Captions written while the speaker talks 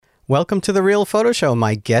Welcome to The Real Photo Show.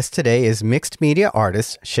 My guest today is mixed media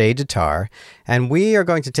artist Shae Detar, and we are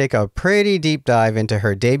going to take a pretty deep dive into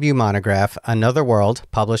her debut monograph, Another World,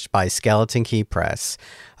 published by Skeleton Key Press.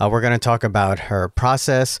 We're going to talk about her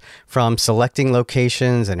process from selecting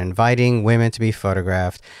locations and inviting women to be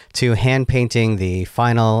photographed to hand painting the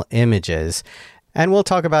final images. And we'll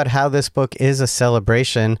talk about how this book is a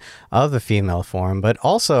celebration of the female form, but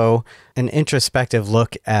also an introspective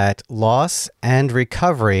look at loss and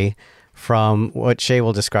recovery from what Shae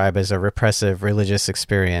will describe as a repressive religious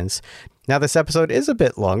experience. Now, this episode is a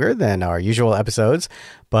bit longer than our usual episodes,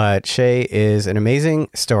 but Shae is an amazing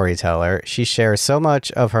storyteller. She shares so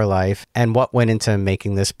much of her life and what went into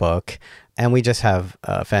making this book. And we just have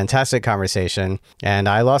a fantastic conversation. And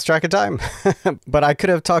I lost track of time, but I could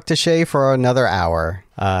have talked to Shae for another hour.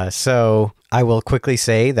 So I will quickly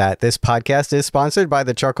say that this podcast is sponsored by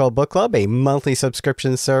the Charcoal Book Club, a monthly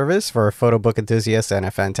subscription service for photo book enthusiasts and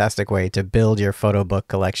a fantastic way to build your photo book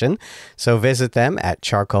collection. So visit them at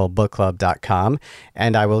charcoalbookclub.com.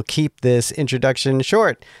 And I will keep this introduction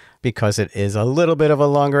short because it is a little bit of a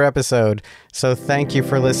longer episode. So thank you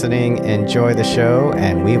for listening. Enjoy the show,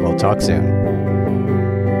 and we will talk soon.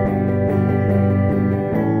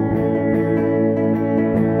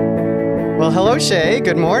 Well, hello, Shae.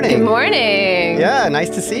 Good morning. Good morning. Yeah, nice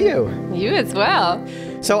to see you. You as well.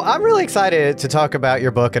 So I'm really excited to talk about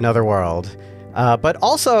your book, Another World, but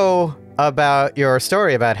also about your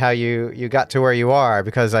story about how you got to where you are,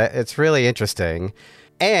 because it's really interesting.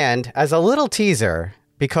 And as a little teaser,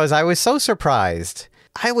 because I was so surprised,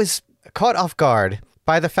 I was caught off guard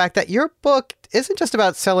by the fact that your book isn't just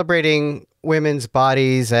about celebrating women's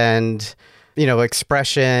bodies and, you know,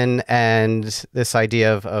 expression and this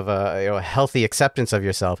idea of a healthy acceptance of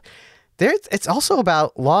yourself. It's also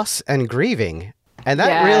about loss and grieving. And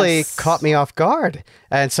that really caught me off guard.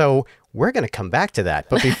 And so we're going to come back to that.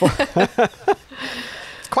 But before,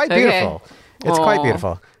 it's quite beautiful. Okay. It's quite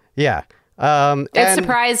beautiful. Yeah. It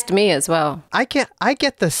surprised me as well. I get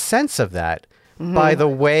the sense of that by the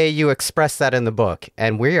way you express that in the book.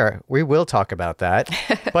 And we will talk about that.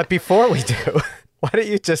 But before we do, why don't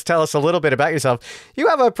you just tell us a little bit about yourself? You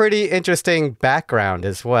have a pretty interesting background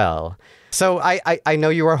as well. So I know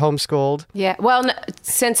you were homeschooled. Yeah. Well,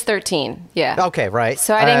 since 13. Yeah. Okay. Right.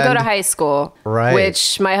 So I didn't go to high school. Right.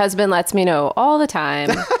 Which my husband lets me know all the time.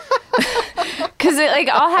 Because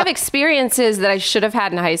I'll have experiences that I should have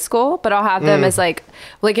had in high school, but I'll have them as like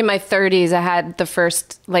in my 30s, I had the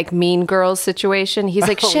first Mean Girls situation. He's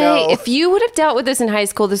like, Shae, no. If you would have dealt with this in high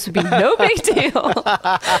school, this would be no big deal.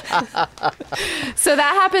 So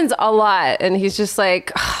that happens a lot. And he's just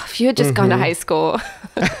like, oh, if you had just gone to high school.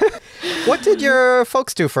 What did your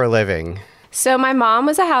folks do for a living? So my mom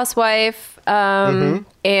was a housewife,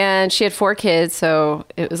 and she had 4 kids, so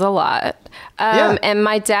it was a lot. And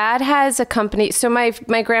my dad has a company. So my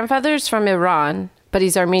grandfather's from Iran, but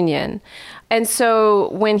he's Armenian. And so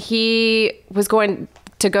when he was going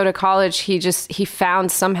to go to college, he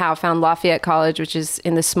somehow found Lafayette College, which is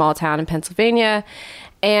in this small town in Pennsylvania.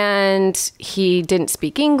 And he didn't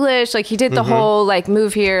speak English. He did the whole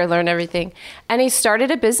move here, learn everything. And he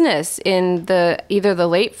started a business in either the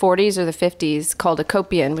late 40s or the 50s called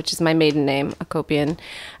Acopian, which is my maiden name, Acopian.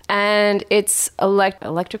 And it's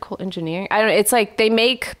electrical engineering. I don't know. It's they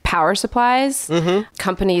make power supplies.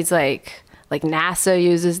 Companies like NASA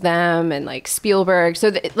uses them, and Spielberg.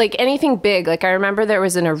 So anything big. I remember there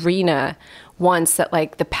was an arena once that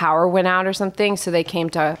the power went out or something, so they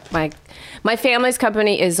came to my family's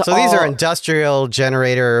company is so these are industrial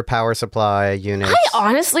generator power supply units. I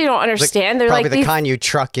honestly don't understand. They're probably the kind you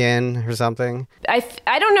truck in or something.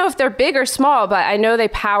 I don't know if they're big or small, but I know they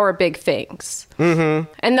power big things. And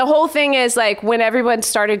the whole thing is when everyone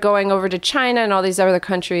started going over to China and all these other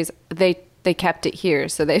countries, they kept it here.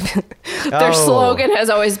 So their slogan has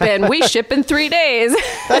always been, we ship in 3 days.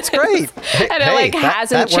 That's great. And it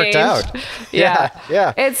hasn't changed. Out. Yeah.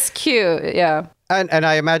 It's cute. Yeah. And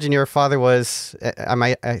I imagine your father was,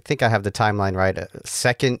 I think I have the timeline right, a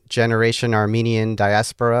second generation Armenian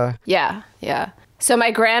diaspora. Yeah. So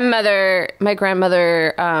my grandmother,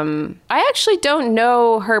 I actually don't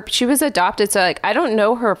know her. She was adopted. So I don't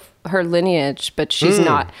know her lineage, but she's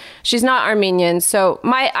not Armenian. So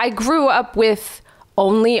I grew up with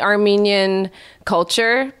only Armenian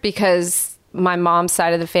culture because my mom's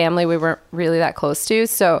side of the family, we weren't really that close to.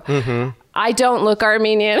 So I don't look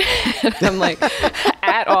Armenian. I'm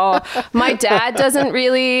at all. My dad doesn't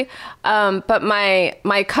really, but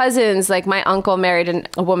my cousins, my uncle married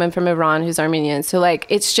a woman from Iran who's Armenian. So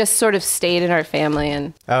it's just sort of stayed in our family.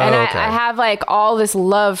 And I have all this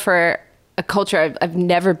love for a culture. I've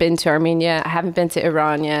never been to Armenia. I haven't been to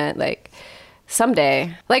Iran yet.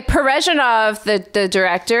 someday. Like Perezhanov, the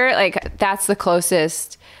director, like that's the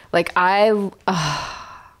closest. Like I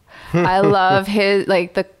love his,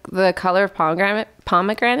 like the color of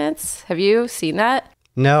pomegranates. Have you seen that?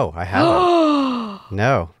 No, I haven't.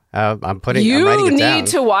 No. I'm writing You it down. need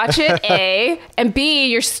to watch it, A, and B,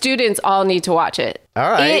 your students all need to watch it.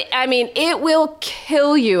 All right. It will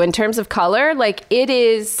kill you in terms of color. Like it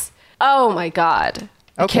is, oh my God.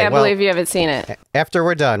 I can't believe you haven't seen it. After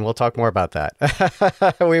we're done, we'll talk more about that.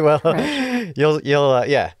 We will. Right.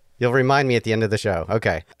 You'll remind me at the end of the show.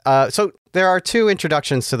 Okay. So there are two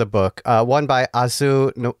introductions to the book. One by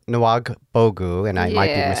Azu Nwagbogu, and I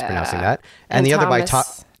might be mispronouncing that, and the other by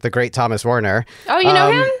the great Thomas Werner. Oh, you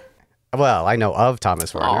know him? Well, I know of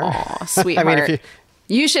Thomas Werner. Oh, sweetheart. I mean,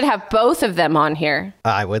 you should have both of them on here.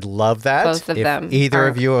 I would love that. Both of them. Either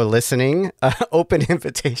of you are listening, open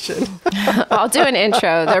invitation. I'll do an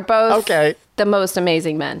intro. They're both the most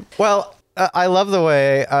amazing men. Well, I love the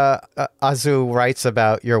way Azu writes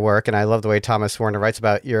about your work, and I love the way Thomas Werner writes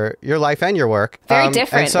about your life and your work. Very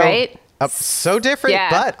different, right? So different,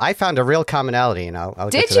 but I found a real commonality, and I'll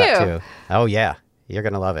get to that too. Oh, yeah. You're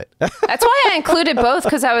going to love it. That's why I included both,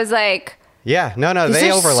 because I was like... Yeah, no, they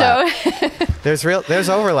overlap. There's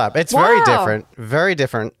overlap. It's very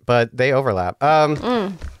different, but they overlap.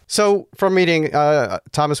 So from reading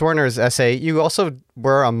Thomas Werner's essay, you also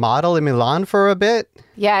were a model in Milan for a bit.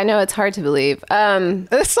 Yeah, I know. It's hard to believe.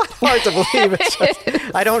 It's not hard to believe. It's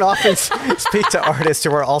just, I don't often speak to artists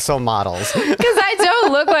who are also models. Because I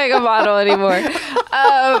don't look like a model anymore.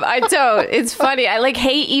 I don't. It's funny. I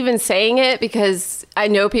hate even saying it because I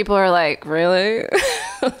know people are like, really?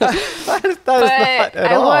 that is not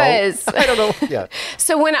at all. I don't know. Yeah.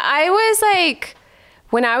 So when I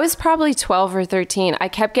was probably 12 or 13, I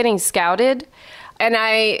kept getting scouted, and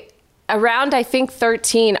around I think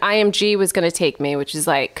 13, IMG was going to take me, which is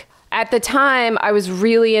like, at the time I was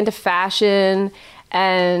really into fashion,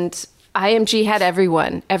 and IMG had every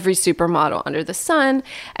supermodel under the sun.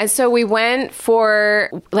 And so we went for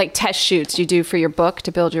like test shoots you do for your book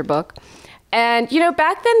to build your book. And,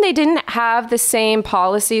 back then they didn't have the same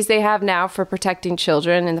policies they have now for protecting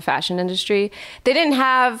children in the fashion industry. They didn't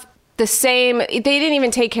have the same, they didn't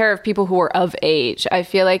even take care of people who were of age. I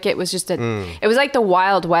feel like it was just it was like the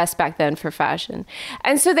Wild West back then for fashion.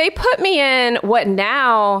 And so they put me in what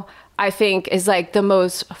now I think is like the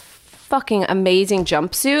most fucking amazing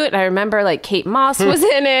jumpsuit. And I remember like Kate Moss was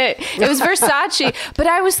in it. It was Versace, but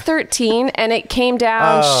I was 13 and it came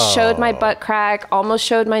down, showed my butt crack, almost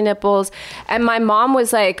showed my nipples. And my mom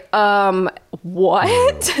was like,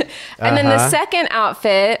 what? And then the second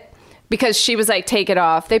outfit, because she was like, take it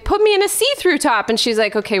off, they put me in a see-through top, and she's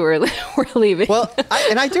like, okay, we're leaving. Well,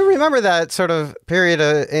 I do remember that sort of period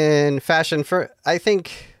in fashion. I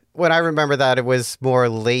think when I remember that, it was more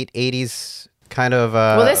late 80s kind of.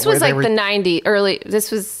 Well, this was like the 90s,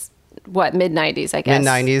 this was mid 90s, I guess. Mid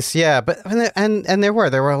 90s, yeah. But and there were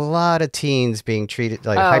a lot of teens being treated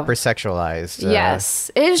like hypersexualized. Yes,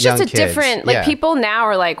 it was just a different. Like people now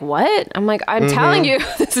are like, what? I'm like, I'm telling you,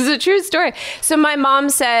 this is a true story. So my mom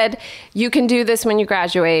said, you can do this when you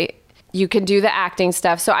graduate. You can do the acting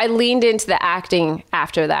stuff. So I leaned into the acting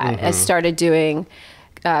after that. I started doing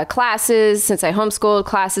classes, since I homeschooled,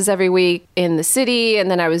 classes every week in the city, and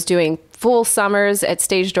then I was doing full summers at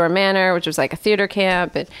Stage Door Manor, which was like a theater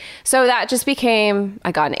camp. And so that just became,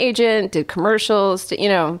 I got an agent, did commercials, things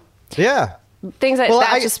like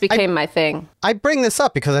that just became my thing. I bring this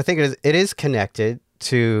up because I think it is connected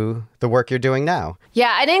to the work you're doing now.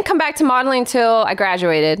 Yeah, I didn't come back to modeling till I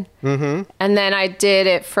graduated. And then I did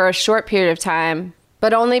it for a short period of time,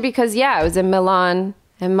 but only because, I was in Milan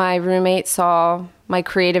and my roommate saw my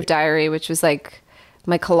creative diary, which was like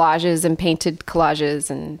my collages and painted collages.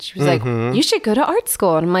 And she was like, you should go to art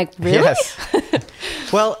school. And I'm like, really? Yes.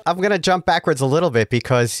 Well, I'm going to jump backwards a little bit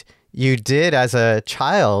because you did, as a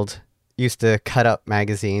child, used to cut up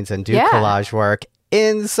magazines and do collage work.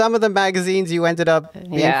 In some of the magazines you ended up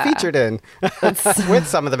being featured in. With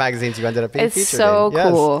some of the magazines you ended up being featured in. It's so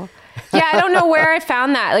cool. Yeah, I don't know where I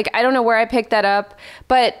found that. Like, I don't know where I picked that up.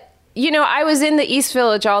 But, I was in the East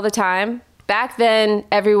Village all the time. Back then,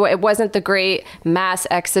 it wasn't the great mass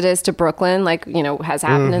exodus to Brooklyn, like, has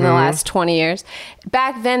happened in the last 20 years.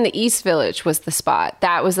 Back then, the East Village was the spot.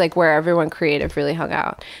 That was like where everyone creative really hung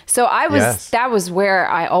out. So that was where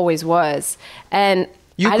I always was. And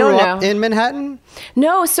you grew up in Manhattan?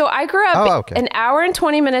 No, so I grew up an hour and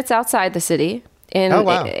 20 minutes outside the city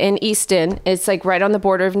in Easton. It's like right on the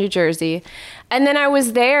border of New Jersey. And then I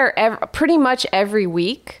was there pretty much every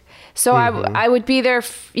week. So I would be there,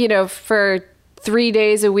 for 3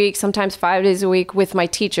 days a week, sometimes 5 days a week with my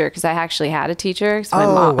teacher, because I actually had a teacher.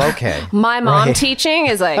 Okay. My mom teaching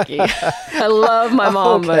is like, I love my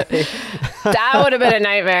mom, but that would have been a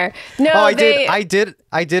nightmare. No, I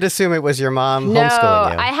did assume it was your mom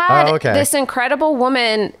homeschooling you. I had this incredible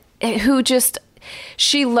woman who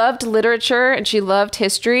she loved literature and she loved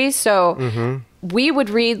history. So we would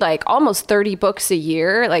read like almost 30 books a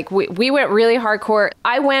year. Like we went really hardcore.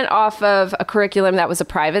 I went off of a curriculum that was a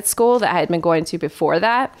private school that I had been going to before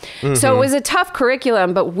that. So it was a tough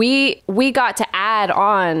curriculum, but we got to add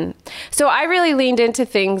on. So I really leaned into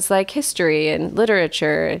things like history and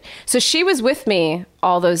literature. So she was with me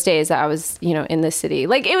all those days that I was, in the city.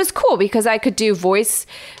 Like, it was cool because I could do voice.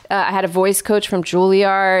 I had a voice coach from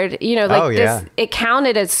Juilliard, this, it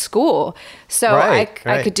counted as school. So I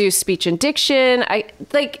could do speech and diction.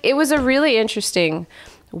 It was a really interesting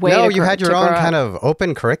way to you had your own kind of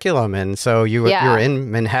open curriculum. And so you were in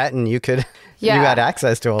Manhattan, you had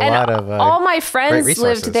access to a lot of all my friends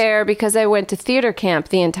lived there because I went to theater camp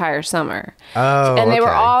the entire summer. And they were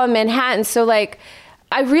all in Manhattan. So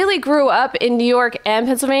I really grew up in New York and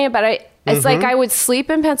Pennsylvania, but it's like I would sleep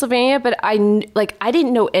in Pennsylvania, but I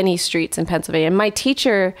didn't know any streets in Pennsylvania. And my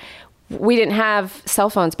teacher, we didn't have cell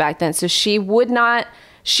phones back then, so she wouldn't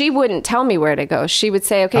tell me where to go. She would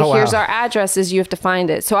say, okay, here's our addresses, you have to find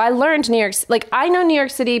it. So I learned New York, I know New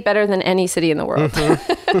York City better than any city in the world.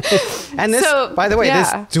 And this, by the way,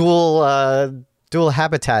 this dual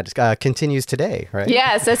habitat continues today, right?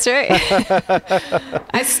 Yes, that's right.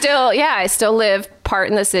 I still live part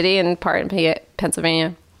in the city and part in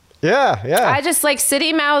Pennsylvania. Yeah. I just like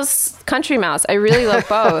city mouse, country mouse. I really love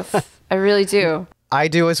both. I really do. I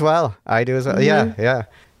do as well. Yeah.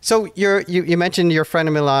 So you mentioned your friend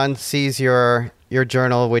in Milan sees your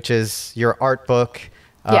journal, which is your art book,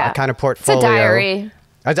 a kind of portfolio. It's a diary.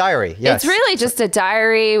 A diary, yes. It's really just a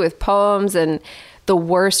diary with poems and the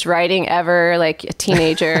worst writing ever, like a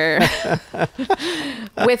teenager,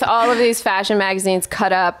 with all of these fashion magazines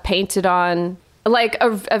cut up, painted on, like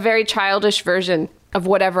a very childish version of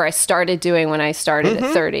whatever I started doing when I started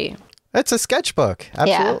at 30. It's a sketchbook.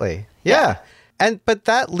 Absolutely. Yeah. But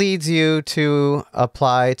that leads you to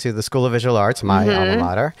apply to the School of Visual Arts, my alma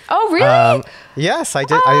mater. Oh, really? Yes, I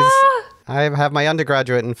did. I have my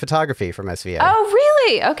undergraduate in photography from SVA. Oh,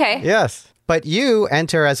 really? Okay. Yes. But you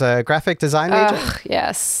enter as a graphic design major?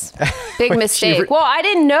 Yes. Big mistake. Well, I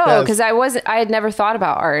didn't know because I had never thought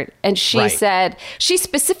about art. And she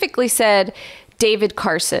specifically said David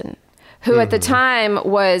Carson, who at the time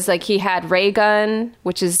was he had Ray Gun,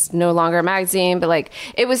 which is no longer a magazine, but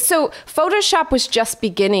it was Photoshop was just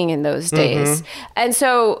beginning in those days. And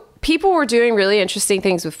so people were doing really interesting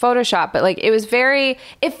things with Photoshop, but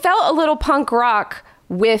it felt a little punk rock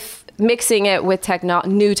with mixing it with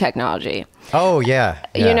new technology. Oh, yeah.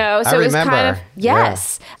 So it was kind of,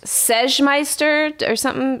 Sejmeister or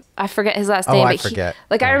something. I forget his last name. I forget.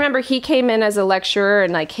 I remember he came in as a lecturer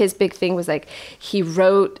and his big thing was he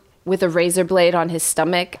wrote with a razor blade on his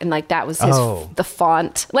stomach, and that was the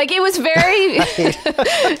font. It was very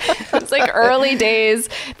it's early days.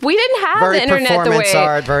 We didn't have very the internet the way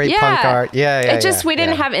art, very punk art. We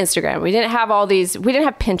didn't have Instagram. We didn't have all these. We didn't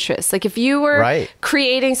have Pinterest. If you were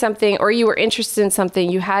creating something or you were interested in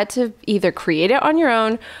something, you had to either create it on your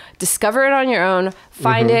own, discover it on your own,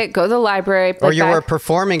 find it, go to the library. Or you were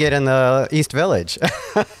performing it in the East Village.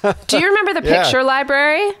 Do you remember the picture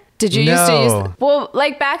library? Did you used to use... Well,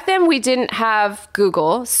 back then we didn't have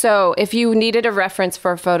Google. So if you needed a reference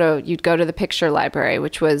for a photo, you'd go to the picture library,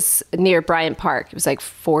 which was near Bryant Park. It was maybe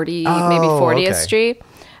 40th Street.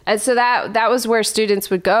 And so that was where students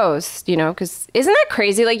would go, because isn't that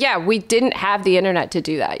crazy? We didn't have the internet to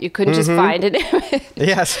do that. You couldn't just find an image.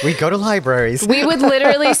 Yes, we go to libraries. We would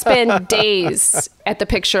literally spend days at the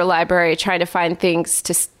picture library trying to find things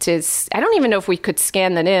to I don't even know if we could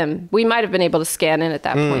scan them in. We might have been able to scan in at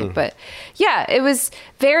that point. But yeah, it was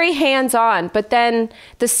very hands-on. But then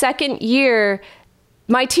the second year,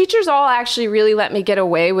 my teachers all actually really let me get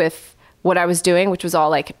away with what I was doing, which was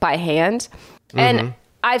all by hand. And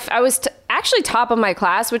I was actually top of my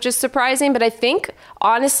class, which is surprising. But I think,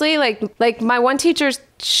 honestly, my one teacher,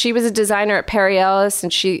 she was a designer at Perry Ellis,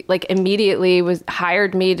 and she immediately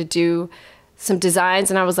hired me to do some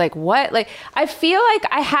designs. And I was like, what? I feel like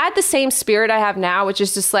I had the same spirit I have now, which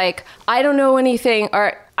is just I don't know anything,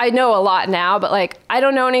 or I know a lot now, but I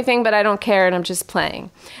don't know anything, but I don't care, and I'm just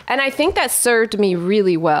playing. And I think that served me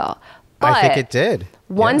really well. But I think it did.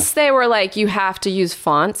 Once they were you have to use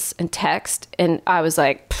fonts and text, and I was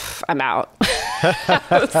I'm out.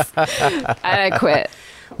 I quit.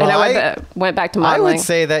 Well, and I went back to modeling. I would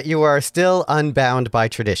say that you are still unbound by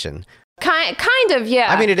tradition. Kind of,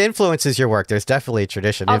 yeah. I mean, it influences your work. There's definitely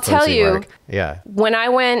tradition influencing your work. Yeah. When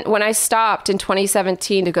I stopped in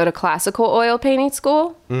 2017 to go to classical oil painting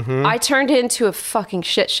school, I turned into a fucking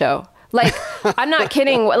shit show. Like, I'm not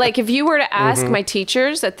kidding. Like, if you were to ask my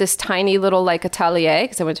teachers at this tiny little, like, atelier,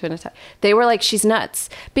 because I went to an atelier, they were like, she's nuts.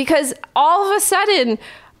 Because all of a sudden,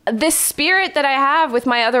 this spirit that I have with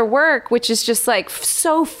my other work, which is just, like,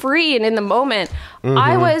 so free and in the moment,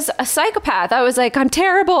 I was a psychopath. I was like, I'm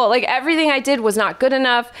terrible. Like, everything I did was not good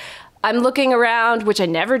enough. I'm looking around, which I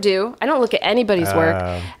never do. I don't look at anybody's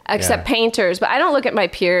work except painters, but I don't look at my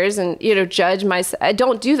peers and, judge myself. I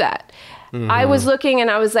don't do that. I was looking and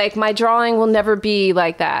I was like, my drawing will never be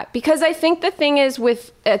like that. Because I think the thing is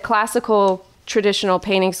with a classical traditional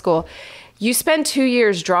painting school, you spend 2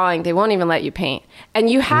 years drawing, they won't even let you paint. And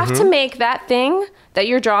you have to make that thing that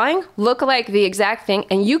you're drawing look like the exact thing.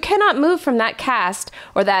 And you cannot move from that cast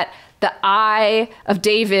or the eye of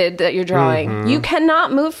David that you're drawing. You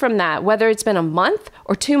cannot move from that, whether it's been a month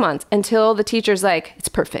or 2 months, until the teacher's like, it's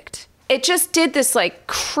perfect. It just did this like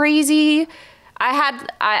crazy...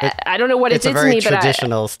 I don't know what it did to me, but it's a very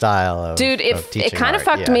traditional style of dude, of it kind of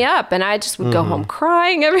art, fucked me up, and I just would go home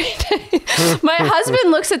crying every day. My husband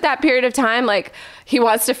looks at that period of time like he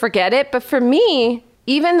wants to forget it, but for me,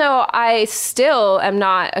 even though I still am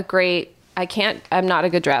not I'm not a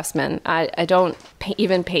good draftsman. I don't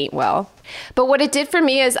even paint well. But what it did for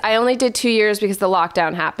me is I only did 2 years because the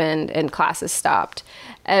lockdown happened and classes stopped.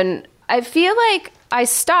 And I feel like I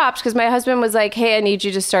stopped because my husband was like, hey, I need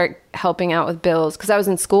you to start helping out with bills, because I was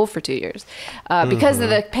in school for 2 years. Because of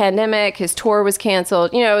the pandemic, his tour was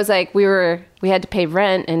canceled. It was like we had to pay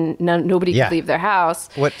rent and nobody could leave their house.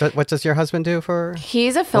 What does your husband do for?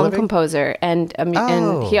 He's a film composer, and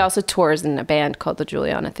he also tours in a band called the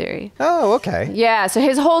Juliana Theory. Oh, okay. Yeah, so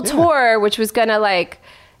his whole tour, which was gonna like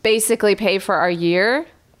basically pay for our year,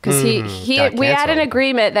 because we had an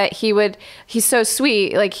agreement that he's so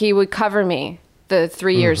sweet, like he would cover me the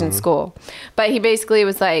 3 years in school. But he basically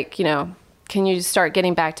was like, can you start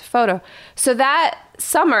getting back to photo? So that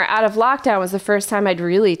summer out of lockdown was the first time I'd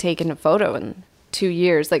really taken a photo in 2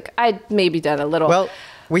 years. Like I'd maybe done a little. Well,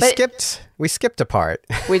 we skipped a part.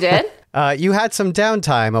 We did? You had some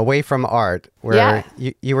downtime away from art where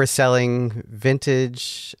you were selling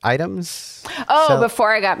vintage items. Oh,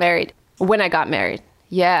 before I got married. When I got married.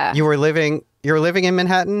 Yeah. You were living in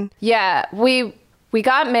Manhattan? Yeah. We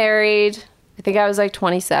got married. I think I was like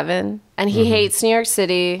 27, and he hates New York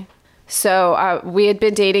City. So we had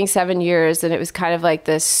been dating 7 years, and it was kind of like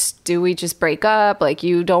this, do we just break up? Like,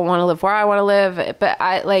 you don't want to live where I want to live.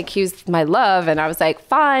 But he was my love, and I was like,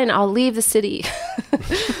 fine, I'll leave the city.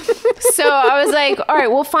 So I was like, all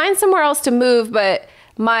right, we'll find somewhere else to move. But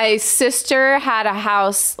my sister had a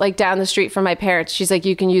house like down the street from my parents. She's like,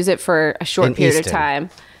 you can use it for a short period of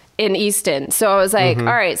time. In Easton. So I was like, all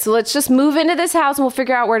right, so let's just move into this house and we'll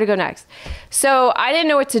figure out where to go next. So I didn't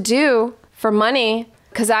know what to do for money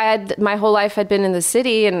because my whole life had been in the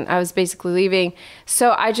city and I was basically leaving.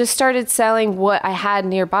 So I just started selling what I had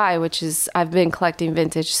nearby, which is I've been collecting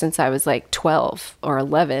vintage since I was like 12 or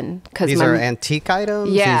 11. These are antique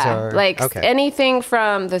items? Yeah, anything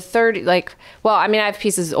from the 30s, I have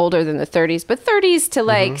pieces older than the 30s, but 30s to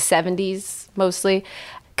 70s mostly.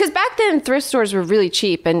 Because back then, thrift stores were really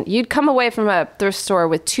cheap, and you'd come away from a thrift store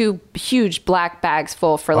with 2 huge black bags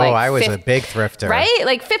full for I was a big thrifter. Right?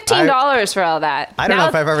 Like $15 for all that. I don't know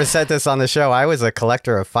if I've ever said this on the show. I was a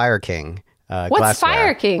collector of Fire King What's glassware.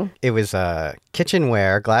 Fire King? It was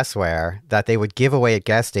kitchenware, glassware that they would give away at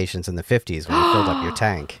gas stations in the 50s when you filled up your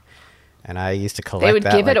tank. And I used to collect that. They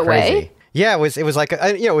would give it away? Crazy. Yeah, it was like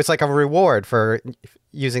a reward for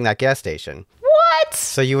using that gas station. What?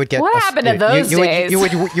 So you would get. What happened to those days?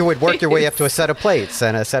 You would work your way up to a set of plates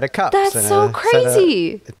and a set of cups. That's so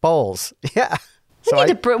crazy. Set of bowls. Yeah. We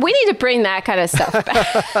need to bring that kind of stuff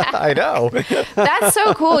back. I know. That's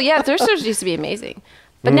so cool. Yeah, thrift stores used to be amazing.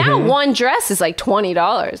 But now one dress is like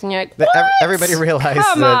 $20, and you're like, what? Everybody realized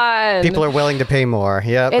that people are willing to pay more.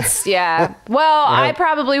 Yep. Well, I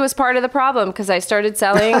probably was part of the problem because I started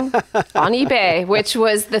selling on eBay, which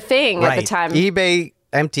was the thing at the time. eBay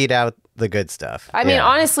emptied out the good stuff. I mean,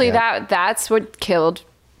 honestly, that's what killed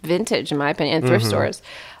vintage, in my opinion, and thrift stores.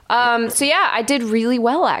 I did really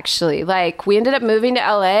well, actually. Like, we ended up moving to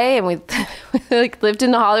LA, and we lived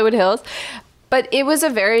in the Hollywood Hills. But it was a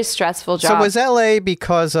very stressful job. So was LA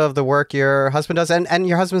because of the work your husband does? And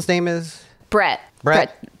your husband's name is? Brett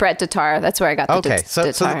Detar. That's where I got the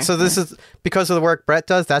Detar. So this is because of the work Brett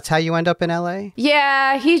does? That's how you end up in LA?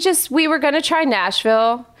 Yeah, we were going to try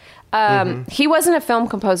Nashville. He wasn't a film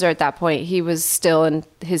composer at that point. He was still in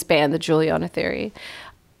his band, the Juliana Theory.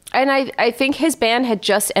 And I think his band had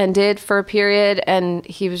just ended for a period, and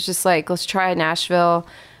he was just like, let's try Nashville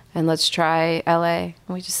and let's try LA.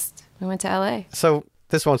 And we went to LA. So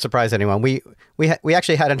this won't surprise anyone. We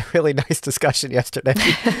actually had a really nice discussion yesterday,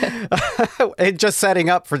 just setting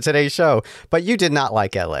up for today's show. But you did not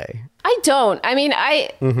like LA. I don't. I mean, I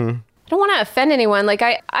don't want to offend anyone. Like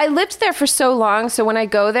I lived there for so long. So when I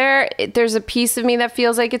go there, there's a piece of me that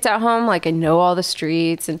feels like it's at home. Like I know all the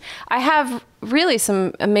streets, and I have really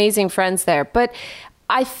some amazing friends there. But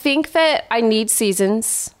I think that I need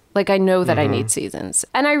seasons. Like I know that I need seasons.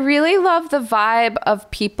 And I really love the vibe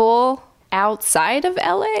of people outside of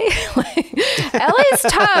LA. LA is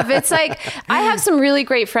tough. It's like I have some really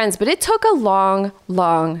great friends, but it took a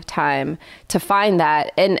long time to find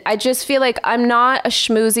that. And I just feel like I'm not a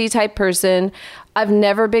schmoozy type person. I've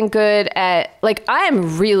never been good at, like, I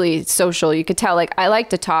am really social. You could tell, like, I like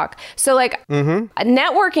to talk. So like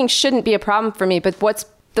networking shouldn't be a problem for me. But what's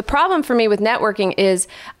the problem for me with networking is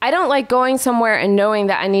I don't like going somewhere and knowing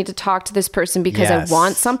that I need to talk to this person because I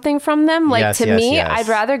want something from them. Like to me, I'd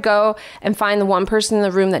rather go and find the one person in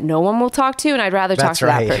the room that no one will talk to, and I'd rather talk to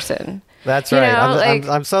that person. That's right.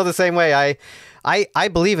 I'm so the same way. I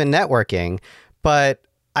believe in networking, but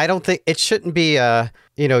I don't think it shouldn't be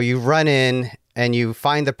you run in and you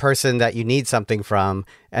find the person that you need something from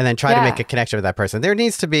and then try to make a connection with that person. There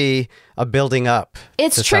needs to be a building up.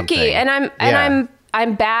 It's tricky, and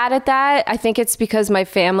I'm bad at that. I think it's because my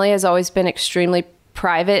family has always been extremely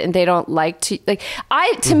private and they don't like to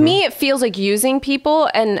to me it feels like using people,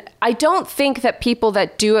 and I don't think that people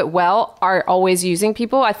that do it well are always using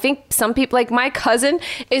people. I think some people, like my cousin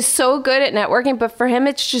is so good at networking, but for him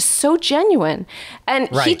it's just so genuine, and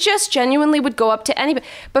he just genuinely would go up to anybody.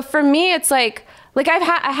 But for me it's like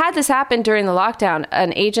I had this happen during the lockdown.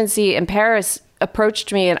 An agency in Paris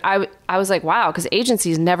approached me, and I was like, wow, because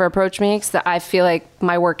agencies never approach me because I feel like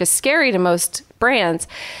my work is scary to most brands.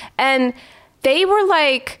 And they were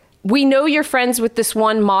like, we know you're friends with this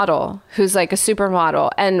one model who's like a supermodel,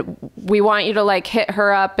 and we want you to like hit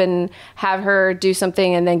her up and have her do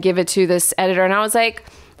something and then give it to this editor. And I was like,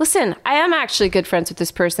 listen, I am actually good friends with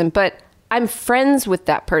this person, but I'm friends with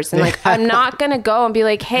that person. Like, I'm not going to go and be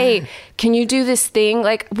like, hey, can you do this thing?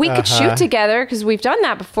 Like, we could shoot together because we've done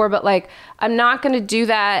that before, but like, I'm not going to do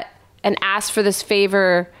that and ask for this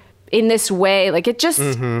favor in this way. Like, it just,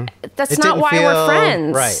 that's not why we're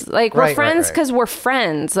friends. Right. Like, we're friends because we're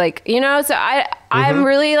friends. Like, so I'm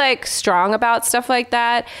really like strong about stuff like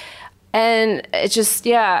that. And it's just,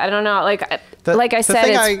 I don't know. Like I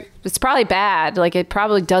said, it's probably bad. Like it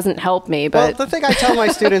probably doesn't help me. But the thing I tell my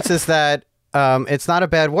students is that it's not a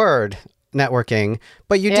bad word, networking,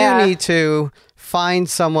 but you do need to find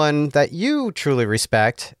someone that you truly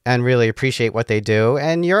respect and really appreciate what they do.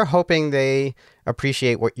 And you're hoping they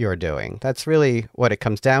appreciate what you're doing. That's really what it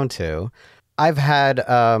comes down to. I've had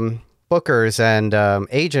bookers and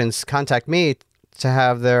agents contact me to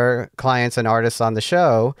have their clients and artists on the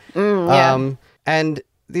show. And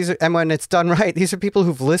when it's done right, these are people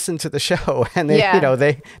who've listened to the show and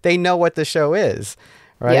they know what the show is.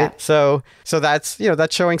 Right. Yeah. So that's,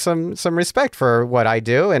 that's showing some respect for what I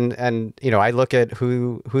do. And I look at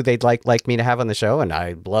who they'd like me to have on the show, and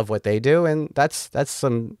I love what they do. And that's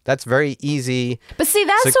very easy. But see,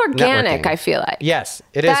 that's organic, networking. I feel like. Yes,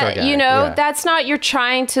 it is organic. That's not, you're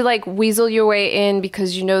trying to like weasel your way in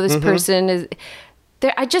because this person is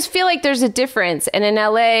there. I just feel like there's a difference. And in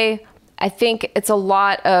LA, I think it's a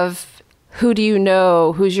lot of who do you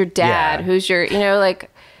know? Who's your dad? Who's your,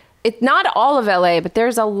 it's not all of LA, but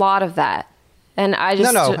there's a lot of that. And I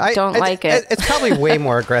just don't like it. It's probably way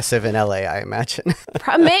more aggressive in LA, I imagine.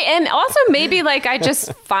 And also maybe like I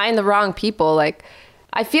just find the wrong people. Like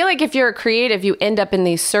I feel like if you're a creative, you end up in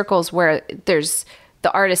these circles where there's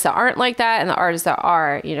the artists that aren't like that and the artists that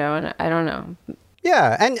are, and I don't know.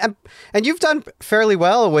 Yeah, and you've done fairly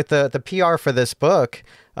well with the PR for this book.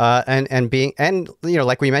 And being,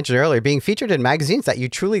 like we mentioned earlier, being featured in magazines that you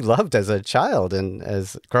truly loved as a child and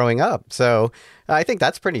as growing up. So I think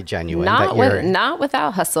that's pretty genuine. Not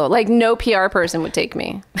without hustle. Like no PR person would take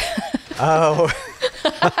me. Oh,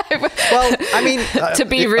 well, I mean, to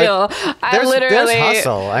be real, there's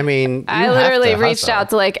hustle. I mean, I literally reached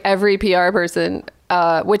out to like every PR person,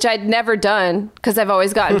 which I'd never done because I've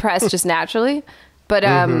always gotten press just naturally. But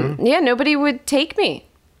nobody would take me.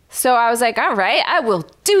 So I was like, all right, I will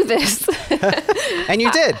do this. And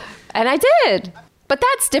you did. And I did. But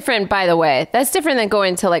that's different, by the way. That's different than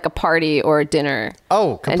going to like a party or a dinner.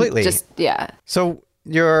 Oh, completely. So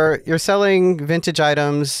you're selling vintage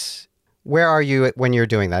items. Where are you when you're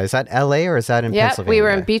doing that? Is that LA or is that in Pennsylvania? We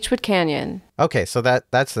were in Beechwood Canyon. Okay, so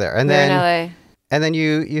that's there. And we're in LA. And then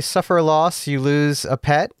you suffer a loss, you lose a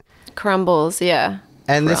pet. Crumbles, yeah.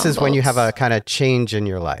 And this is when you have a kind of change in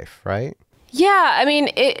your life, right? Yeah, I mean,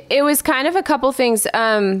 it was kind of a couple things.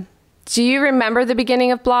 Do you remember the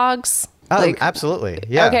beginning of blogs? Oh, absolutely.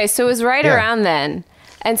 Yeah. Okay, so it was right around then.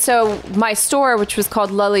 And so my store, which was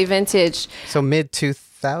called Lully Vintage. So mid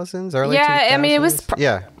 2000s, early 2000s? Yeah, I mean, it was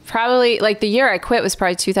probably like the year I quit was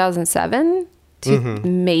probably 2007,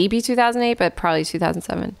 maybe 2008, but probably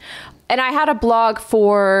 2007. And I had a blog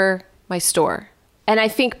for my store. And I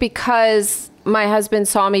think because my husband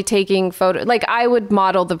saw me taking photos, like I would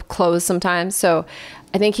model the clothes sometimes. So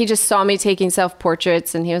I think he just saw me taking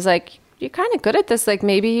self-portraits and he was like, you're kind of good at this. Like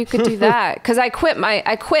maybe you could do that. Cause I quit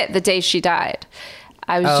the day she died.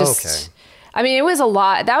 I was I mean, it was a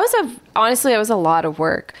lot. Honestly, it was a lot of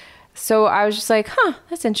work. So I was just like,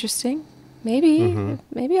 that's interesting. Maybe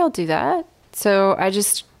I'll do that. So I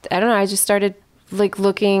don't know. I just started like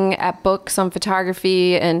looking at books on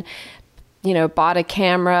photography and, bought a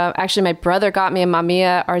camera. Actually, my brother got me a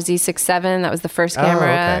Mamiya RZ67. That was the first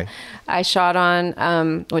camera I shot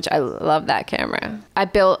on, which I love that camera. I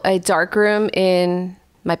built a darkroom in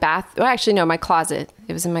my my closet.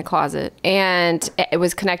 It was in my closet. And it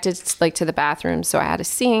was connected like to the bathroom. So I had a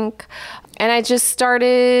sink. And I just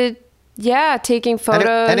started, taking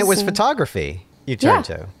photos. And it was photography you turned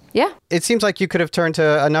to. Yeah. It seems like you could have turned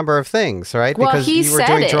to a number of things, right? Well, because you were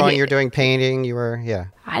doing drawing, you were doing painting,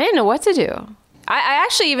 I didn't know what to do. I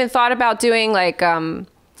actually even thought about doing like a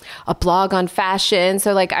blog on fashion.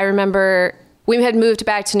 So like I remember we had moved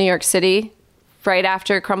back to New York City right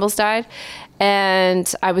after Crumbles died.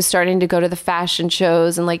 And I was starting to go to the fashion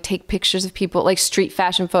shows and like take pictures of people, like street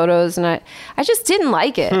fashion photos. And I just didn't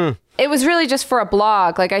like it. It was really just for a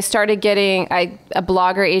blog. Like I started getting, a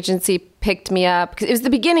blogger agency picked me up because it was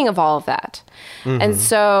the beginning of all of that. And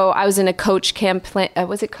so I was in a Coach campaign.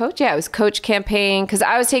 Was it Coach? Yeah, it was Coach campaign because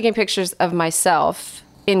I was taking pictures of myself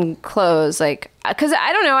in clothes. Like, because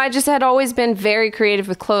I don't know, I just had always been very creative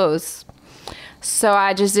with clothes. So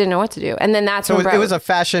I just didn't know what to do. And then that's when it was a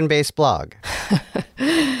fashion-based blog.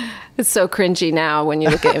 It's so cringy now when you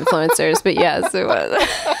look at influencers, but yes, it was.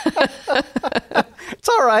 It's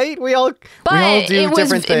all right. We all do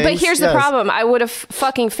different things. But here's the problem. I would have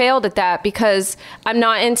fucking failed at that because I'm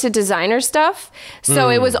not into designer stuff. So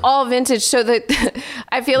it was all vintage. So that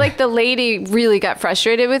I feel like the lady really got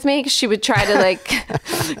frustrated with me because she would try to like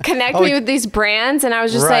connect me with these brands. And I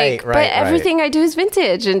was just everything I do is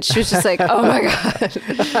vintage. And she was just like, oh my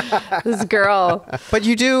God, this girl. But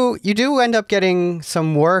you do end up getting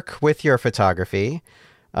some work with your photography,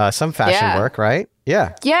 some fashion work, right?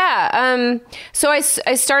 Yeah. Yeah. So I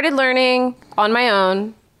started learning on my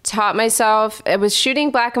own, taught myself. I was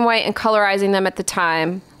shooting black and white and colorizing them at the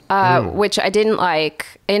time, which I didn't like.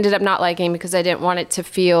 I ended up not liking because I didn't want it to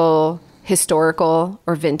feel historical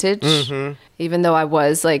or vintage, even though I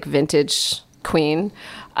was like vintage queen.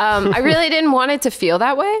 I really didn't want it to feel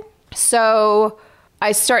that way. So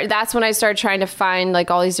that's when I started trying to find like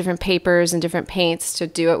all these different papers and different paints to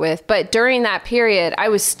do it with. But during that period, I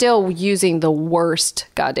was still using the worst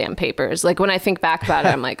goddamn papers. Like when I think back about it,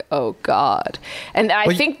 I'm like, oh God. And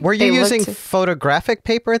I think were you using photographic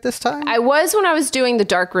paper at this time? I was when I was doing the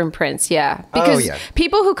darkroom prints. Yeah. Because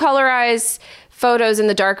people who colorize photos in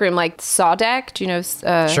the darkroom, like Sawdeck, do you know?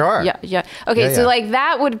 Sure. Yeah. Okay. So like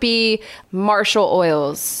that would be Marshall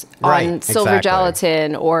oils on silver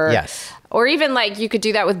gelatin or... Yes. Or even like you could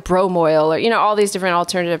do that with brome oil or, all these different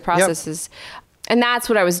alternative processes. Yep. And that's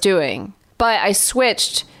what I was doing. But I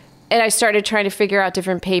switched and I started trying to figure out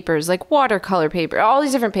different papers, like watercolor paper, all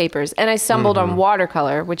these different papers. And I stumbled on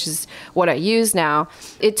watercolor, which is what I use now.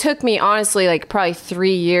 It took me honestly like probably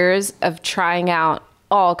 3 years of trying out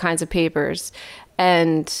all kinds of papers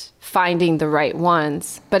and finding the right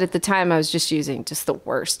ones. But at the time I was just using just the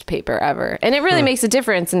worst paper ever. And it really makes a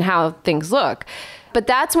difference in how things look. But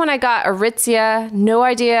that's when I got Aritzia. No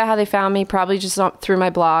idea how they found me, probably just through my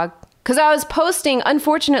blog. Because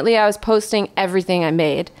unfortunately, I was posting everything I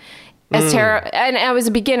made. And I was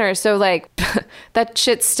a beginner, so like that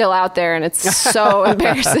shit's still out there and it's so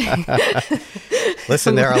embarrassing.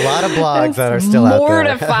 Listen, there are a lot of blogs that are still out there.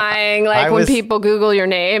 Mortifying, when people Google your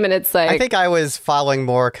name and it's like... I think I was following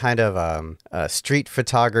more kind of street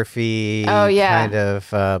photography kind of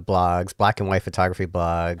blogs, black and white photography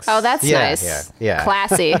blogs. Oh, that's nice. Yeah.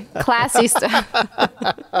 Classy stuff.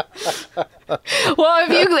 Well,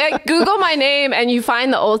 if you Google my name and you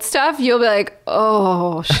find the old stuff, you'll be like,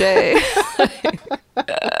 oh, Shae.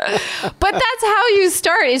 But that's how you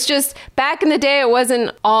start. It's just back in the day, it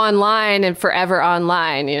wasn't online and forever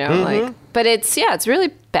online, but it's really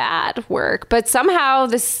bad work. But somehow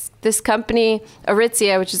this this company,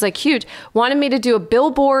 Aritzia, which is like huge, wanted me to do a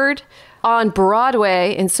billboard on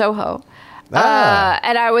Broadway in Soho.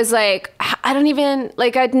 And I was like, I don't even,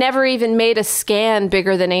 like, I'd never even made a scan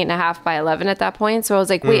bigger than 8.5 by 11 at that point. So I was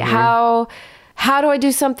like, wait, how do I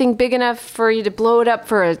do something big enough for you to blow it up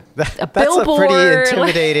for a billboard? That's a pretty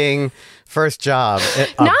intimidating first job.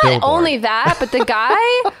 Not billboard. only that, but the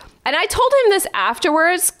guy, and I told him this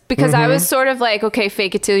afterwards because I was sort of like, okay,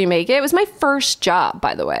 fake it till you make it. It was my first job,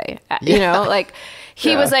 by the way. You know, like,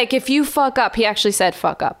 he was like, if you fuck up, he actually said,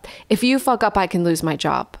 fuck up. If you fuck up, I can lose my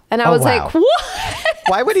job. And I was like, what?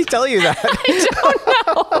 Why would he tell you that? I don't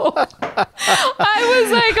know. I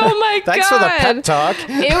was like, oh my God. Thanks for the pep talk.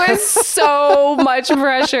 It was so much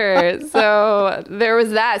pressure. So there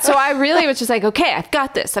was that. So I really was just like, okay, I've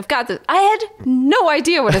got this. I had no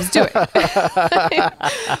idea what I was doing.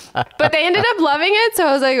 But they ended up loving it. So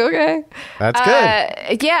I was like, okay. That's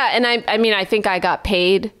good. Yeah. And I mean, I think I got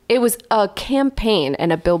paid. It was a campaign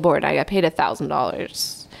and a billboard. I got paid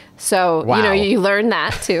 $1,000. So, you know, you learn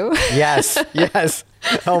that too. Yes.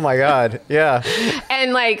 Oh my God. Yeah.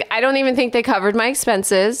 And like, I don't even think they covered my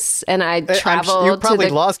expenses. And I traveled. You probably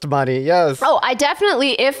lost money. Yes. Oh, I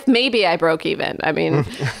definitely, if maybe I broke even. I mean,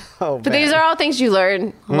 but these are all things you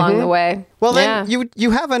learn along the way. Well, then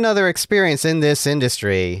you have another experience in this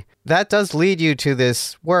industry. That does lead you to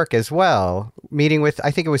this work as well. Meeting with,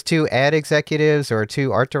 I think it was 2 ad executives or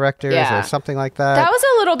 2 art directors or something like that. That was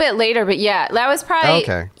a little bit later, but yeah, that was probably,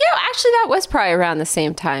 okay. You know, actually that was probably around the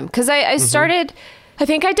same time. Because I started, I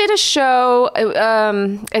think I did a show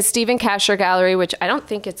at Stephen Kasher Gallery, which I don't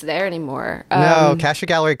think it's there anymore. No, Kasher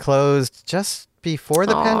Gallery closed just before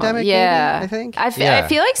the pandemic, maybe, I think. I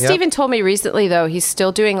feel like Stephen told me recently, though, he's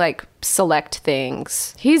still doing like select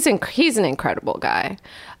things. He's an incredible guy.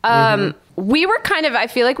 We were I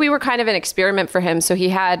feel like we were kind of an experiment for him. So he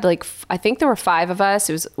had like, I think there were 5 of us.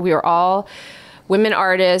 We were all women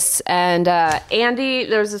artists. And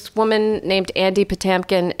there was this woman named Andy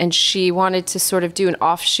Potamkin, and she wanted to sort of do an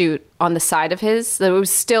offshoot on the side of his. It was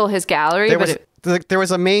still his gallery. There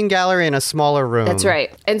was a main gallery in a smaller room. That's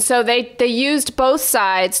right. And so they used both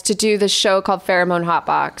sides to do this show called Pheromone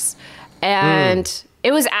Hotbox. And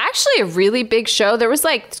it was actually a really big show. There was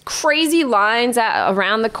like crazy lines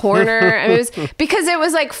around the corner. I mean, it was because it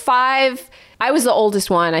was like 5, I was the oldest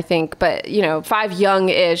one, I think, but you know, 5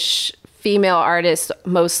 young-ish female artists,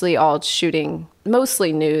 mostly all shooting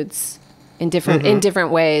mostly nudes in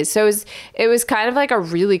different ways. So it was kind of like a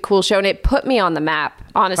really cool show, and it put me on the map,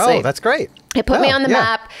 honestly. Oh, that's great. It put me on the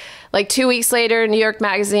map. Like 2 weeks later, New York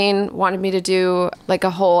Magazine wanted me to do like a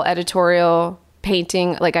whole editorial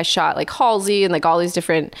painting. Like I shot like Halsey and like all these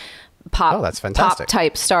different pop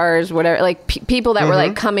type stars, whatever, like people that were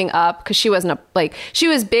like coming up, because she wasn't she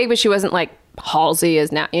was big, but she wasn't like Halsey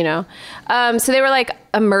is now, you know. So they were like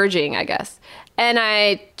emerging, I guess. And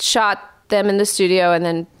I shot them in the studio and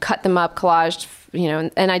then cut them up, collaged, you know,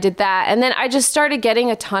 and I did that. And then I just started getting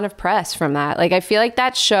a ton of press from that. Like I feel like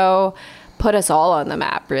that show put us all on the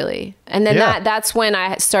map, really. And then that's when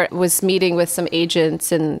I was meeting with some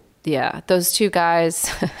agents, and those 2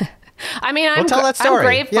 guys. I mean, I'm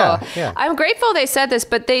grateful. Yeah. I'm grateful they said this,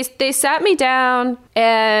 but they sat me down,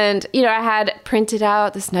 and, you know, I had printed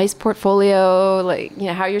out this nice portfolio, like, you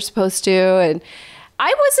know, how you're supposed to. And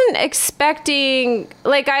I wasn't expecting,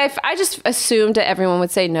 like, I just assumed that everyone would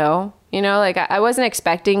say no, you know, like I wasn't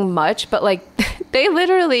expecting much, but like they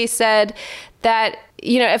literally said that,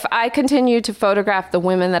 you know, if I continued to photograph the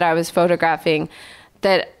women that I was photographing,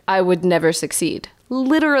 that I would never succeed.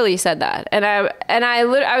 Literally said that. And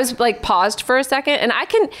I was like paused for a second, and I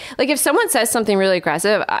can, like, if someone says something really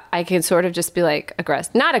aggressive, I can sort of just be like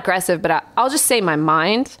not aggressive, but I'll just say my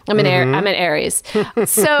mind. I'm an Aries.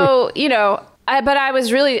 So, you know, but I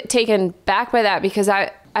was really taken back by that, because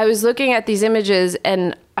I was looking at these images,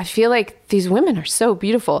 and I feel like these women are so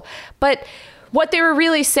beautiful. But what they were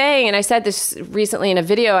really saying, and I said this recently in a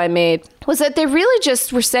video I made, was that they really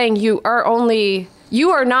just were saying you are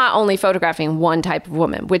not only photographing one type of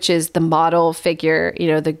woman, which is the model figure, you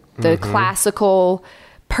know, the classical,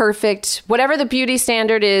 perfect, whatever the beauty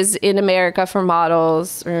standard is in America for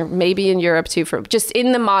models, or maybe in Europe too, for just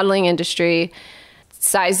in the modeling industry,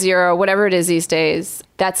 size 0, whatever it is these days.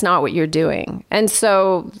 That's not what you're doing. And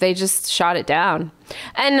so they just shot it down.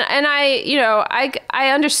 And I, you know, I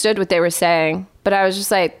understood what they were saying, but I was just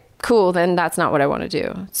like, cool, then that's not what I want to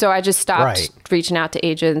do. So I just stopped reaching out to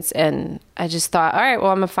agents, and I just thought, all right,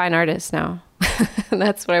 well, I'm a fine artist now.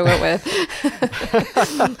 That's what I went with.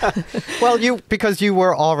 Well, because you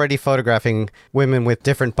were already photographing women with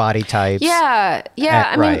different body types. Yeah.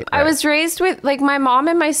 I mean, I was raised with like my mom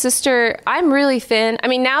and my sister. I'm really thin. I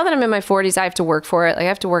mean, now that I'm in my 40s, I have to work for it. Like I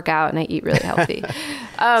have to work out and I eat really healthy.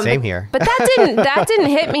 Same here. But that didn't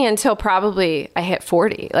hit me until probably I hit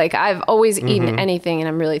 40. Like I've always eaten anything and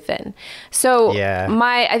I'm really thin. So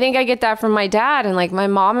I think I get that from my dad, and like my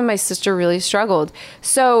mom and my sister really struggled.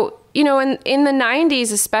 So, you know, in the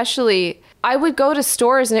 90s especially, I would go to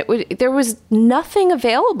stores and there was nothing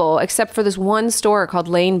available except for this one store called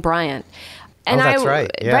Lane Bryant. And that's right.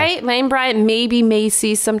 Yeah. Right? Lane Bryant, maybe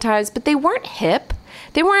Macy's sometimes, but they weren't hip.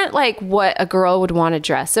 They weren't like what a girl would want to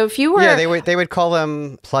dress. So if you were... Yeah, they would call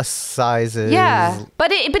them plus sizes. Yeah.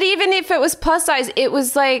 But even if it was plus size, it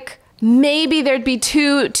was like... maybe there'd be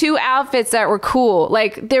two outfits that were cool.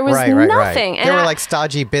 Like there was nothing. Right. And they were like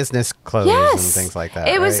stodgy business clothes and things like that.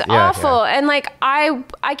 It was awful. Yeah. And like I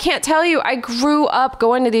can't tell you, I grew up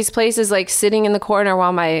going to these places, like sitting in the corner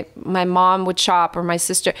while my mom would shop or my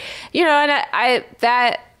sister, you know, and I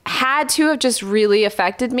that had to have just really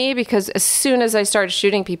affected me, because as soon as I started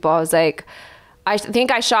shooting people, I was like, I think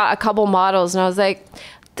I shot a couple models and I was like,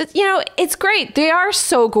 you know, it's great. They are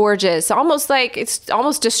so gorgeous. Almost like it's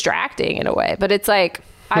almost distracting in a way, but it's like,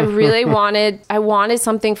 I really wanted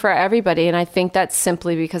something for everybody. And I think that's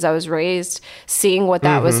simply because I was raised seeing what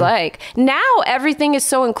that was like. Now everything is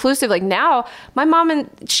so inclusive. Like now my mom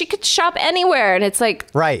she could shop anywhere and it's like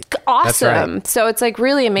awesome. Right. So it's like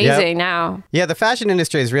really amazing now. Yeah. The fashion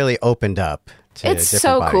industry has really opened up to it's different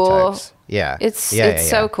so body cool. types. Yeah. It's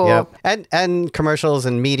so cool. Yep. And commercials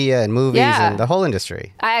and media and movies and the whole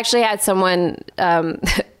industry. I actually had someone,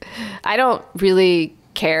 I don't really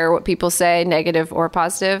care what people say, negative or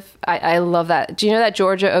positive. I love that. Do you know that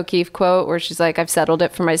Georgia O'Keeffe quote where she's like, I've settled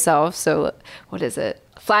it for myself. So what is it?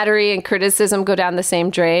 Flattery and criticism go down the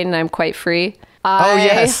same drain and I'm quite free.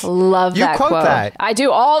 I love that quote. You quote that. I do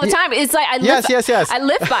all the time. It's like I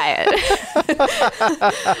live by it.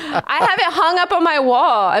 I have it hung up on my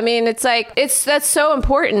wall. I mean, it's like that's so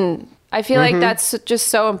important. I feel like that's just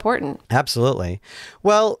so important. Absolutely.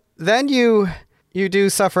 Well, then you do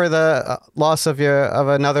suffer the loss of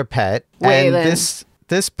another pet, Waylon. And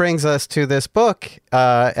this brings us to this book.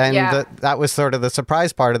 That was sort of the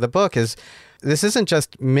surprise part of the book is. This isn't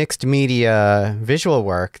just mixed media visual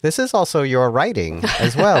work. This is also your writing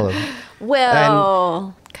as well.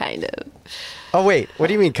 Kind of. Oh, wait. What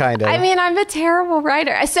do you mean, kind of? I mean, I'm a terrible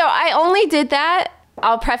writer. So I only did that.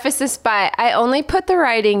 I'll preface this by I only put the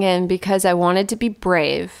writing in because I wanted to be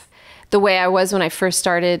brave the way I was when I first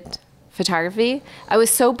started photography. I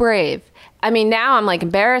was so brave. I mean, now I'm like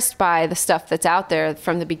embarrassed by the stuff that's out there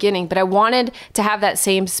from the beginning, but I wanted to have that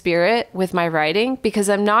same spirit with my writing because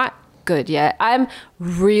I'm not good yet. I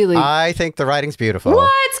think the writing's beautiful.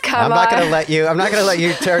 What? Come on. I'm not going to let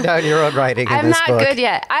you tear down your own writing in this book. I'm not good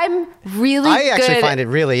yet. I'm really good. I actually find it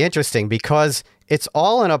really interesting because it's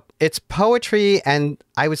all it's poetry, and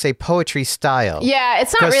I would say poetry style. Yeah,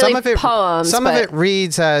 it's not really poems. Some of it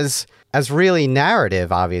reads as really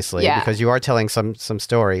narrative, obviously, because you are telling some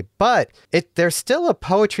story, but there's still a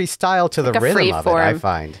poetry style to the rhythm of it, I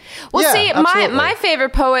find. Well, see, my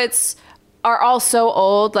favorite poets are all so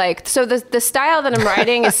old. Like, so the style that I'm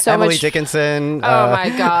writing is so Emily much... Dickinson. Oh my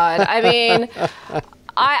God. I mean,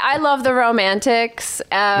 I love the Romantics.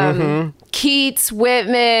 Keats,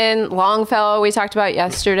 Whitman, Longfellow, we talked about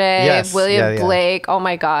yesterday. Yes. William Blake. Oh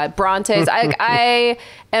my God. Bronte's. I'm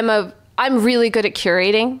really good at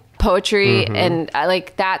curating poetry, and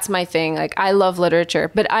that's my thing. Like, I love literature,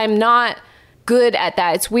 but I'm not good at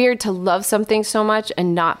that. It's weird to love something so much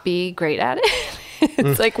and not be great at it.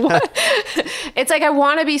 It's like, what? It's like I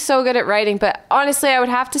want to be so good at writing, but honestly, I would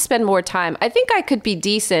have to spend more time. I think I could be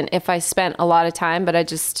decent if I spent a lot of time, but I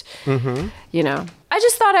just, you know, I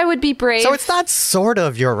just thought I would be brave. So it's not sort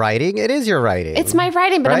of your writing. It is your writing. It's my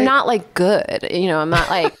writing, but I'm not like good. You know, I'm not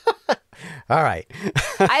like... All right.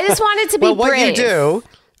 I just wanted to be brave.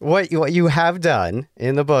 What you have done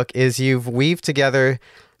in the book is you've weaved together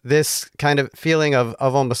this kind of feeling of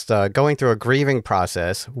almost going through a grieving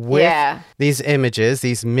process with these images,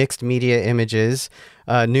 these mixed media images,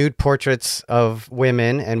 nude portraits of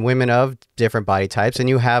women and women of different body types. And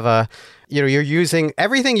you have you're using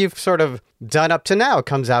everything you've sort of done up to now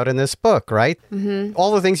comes out in this book, right?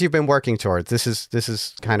 All the things you've been working towards. This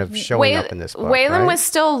is kind of showing up in this book. Waylon was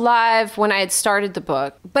still live when I had started the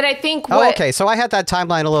book, but I think okay. So I had that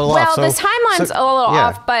timeline a little off. Well, the timeline's a little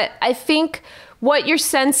off, but I think what you're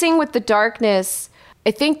sensing with the darkness, I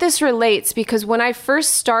think this relates because when I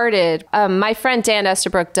first started, my friend Dan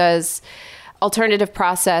Estabrook does alternative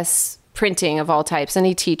process printing of all types, and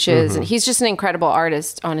he teaches, and he's just an incredible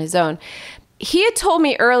artist on his own. He had told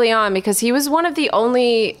me early on, because he was one of the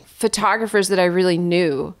only photographers that I really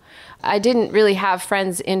knew. I didn't really have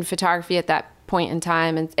friends in photography at that point in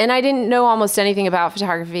time, and I didn't know almost anything about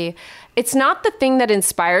photography. It's not the thing that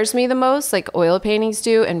inspires me the most, like oil paintings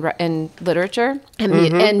do, and literature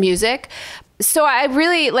and music. So I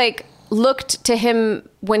really like looked to him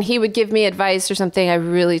when he would give me advice or something. I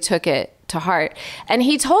really took it to heart. And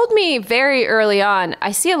he told me very early on,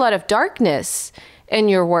 I see a lot of darkness in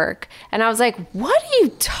your work. And I was like, what are you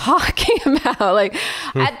talking about? Like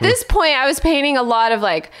at this point, I was painting a lot of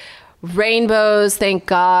like rainbows. Thank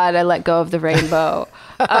God I let go of the rainbow.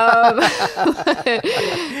 So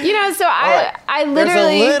I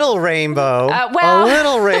literally... There's a little rainbow, a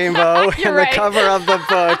little rainbow in the cover of the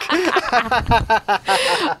book.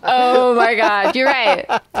 Oh my God, you're right.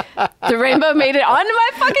 The rainbow made it onto my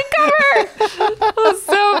fucking cover. That was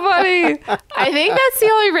so funny. I think that's the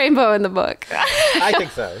only rainbow in the book. I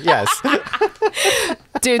think so, yes.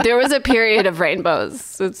 Dude, there was a period of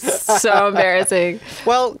rainbows. It's so embarrassing.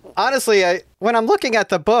 Well, honestly, when I'm looking at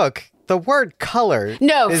the book, the word color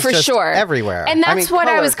is for just sure everywhere. And that's what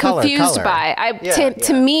I was confused by.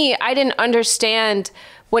 To me, I didn't understand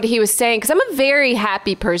what he was saying, because I'm a very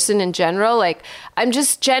happy person in general. Like I'm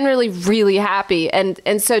just generally really happy. And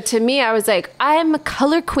so to me, I was like, I'm a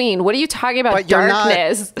color queen. What are you talking about?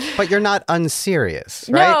 Darkness. But you're not unserious,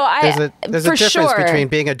 right? No, there's a difference between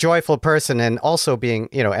being a joyful person and also being,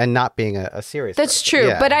 and not being a serious That's person. true.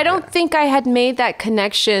 Yeah, but I don't think I had made that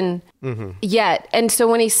connection yet. And so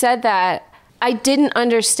when he said that, I didn't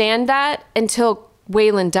understand that until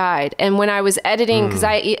Waylon died. And when I was editing, because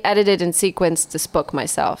I edited and sequenced this book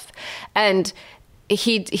myself, and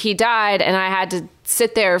he died, and I had to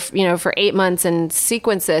sit there, for 8 months and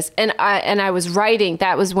sequence this. And I was writing.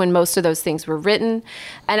 That was when most of those things were written.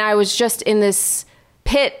 And I was just in this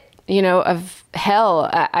pit, of hell.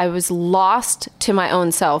 I was lost to my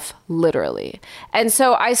own self, literally. And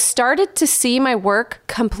so I started to see my work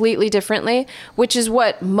completely differently, which is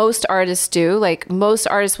what most artists do. Like most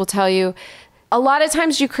artists will tell you, a lot of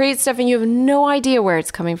times you create stuff and you have no idea where it's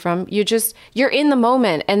coming from. You're in the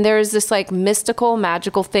moment, and there's this like mystical,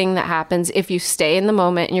 magical thing that happens if you stay in the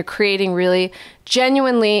moment and you're creating really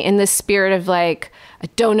genuinely in this spirit of like, I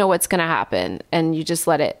don't know what's going to happen, and you just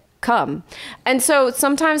let it come. And so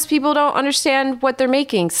sometimes people don't understand what they're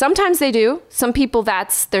making. Sometimes they do. Some people,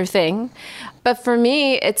 that's their thing. But for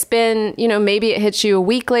me, it's been, maybe it hits you a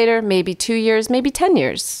week later, maybe 2 years, maybe 10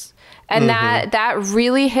 years. And that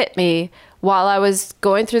really hit me while I was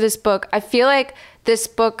going through this book. I feel like this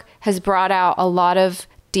book has brought out a lot of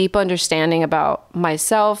deep understanding about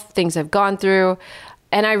myself, things I've gone through.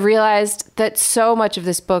 And I realized that so much of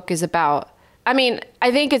this book is about, I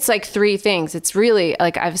think it's like three things. It's really,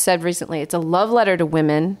 like I've said recently, it's a love letter to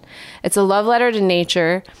women, it's a love letter to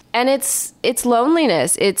nature, and it's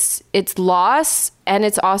loneliness, it's loss, and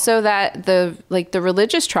it's also that the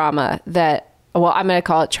religious trauma that, well, I'm going to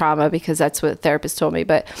call it trauma because that's what therapists told me,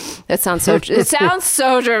 but it sounds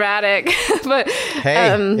so dramatic. But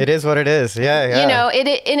hey, it is what it is. Yeah.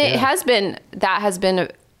 It has been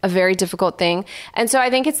a very difficult thing. And so I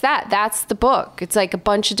think that's the book. It's like a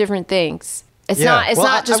bunch of different things. It's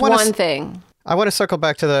not just one thing. I want to circle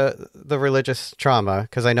back to the religious trauma,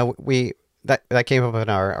 because I know that came up in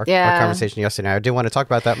our conversation yesterday. I do want to talk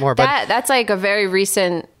about that more. But that's like a very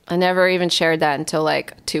recent, I never even shared that until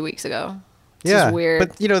like 2 weeks ago. It's weird.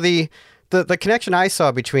 But the connection I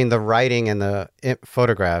saw between the writing and the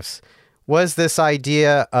photographs was this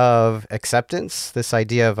idea of acceptance, this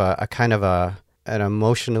idea of a kind of an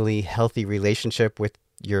emotionally healthy relationship with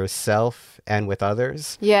yourself and with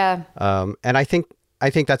others. Yeah. And I think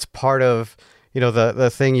that's part of,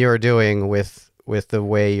 the thing you're doing with the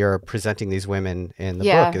way you're presenting these women in the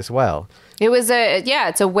book as well. It was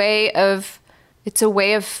it's a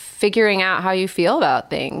way of figuring out how you feel about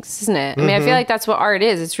things, isn't it? I feel like that's what art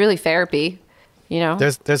is. It's really therapy,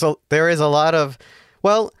 There is a lot of,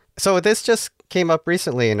 so this just came up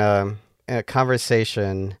recently in a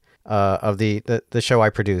conversation of the show I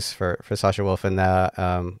produce for Sasha Wolf, and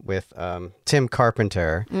with Tim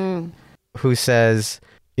Carpenter, who says,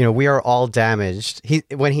 we are all damaged.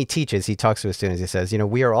 When he teaches, he talks to his students, he says,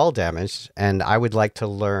 we are all damaged, and I would like to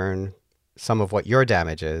learn some of what your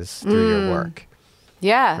damage is through your work.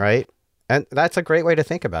 Yeah. Right? And that's a great way to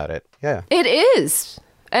think about it. Yeah. It is.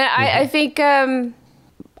 And I think,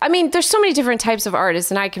 there's so many different types of artists,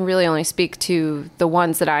 and I can really only speak to the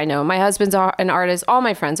ones that I know. My husband's an artist. All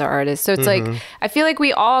my friends are artists. So it's like, I feel like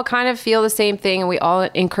we all kind of feel the same thing, and we all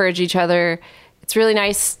encourage each other. It's really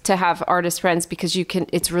nice to have artist friends because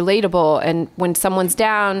it's relatable. And when someone's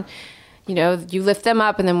down, you lift them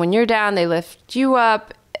up, and then when you're down, they lift you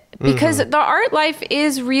up. Because the art life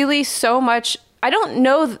is really so much. I don't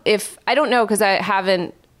know because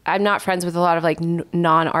I'm not friends with a lot of like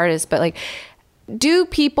non-artists, but like, do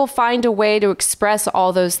people find a way to express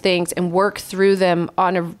all those things and work through them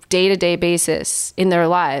on a day-to-day basis in their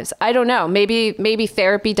lives? I don't know. Maybe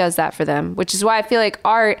therapy does that for them, which is why I feel like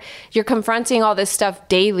art, you're confronting all this stuff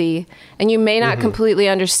daily and you may not completely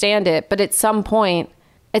understand it, but at some point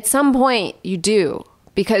you do,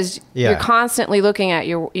 because you're constantly looking at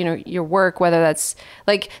your work, whether that's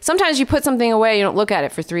like, sometimes you put something away, you don't look at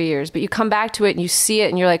it for 3 years, but you come back to it and you see it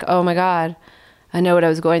and you're like, oh my God, I know what I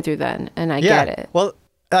was going through then, and I get it. Well,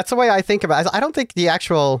 that's the way I think about it. I don't think the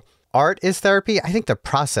actual art is therapy. I think the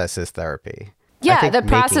process is therapy. Yeah, the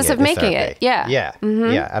process of making it. Yeah. Yeah.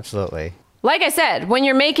 Yeah, absolutely. Like I said, when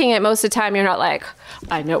you're making it, most of the time, you're not like,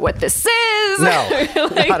 I know what this is. No,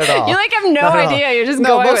 like, not at all. You like have no idea. You're just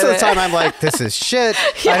going with it. Most of the time, I'm like, this is shit.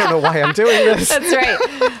 I don't know why I'm doing this. That's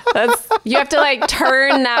right. You have to like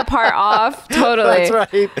turn that part off. Totally. That's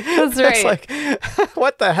right. That's right. It's like,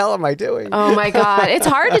 what the hell am I doing? Oh my God. It's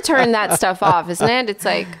hard to turn that stuff off, isn't it? It's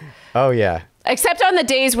like... Oh, yeah. Except on the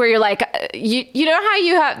days where you're like, you know how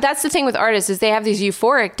you have, that's the thing with artists is they have these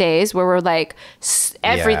euphoric days where we're like,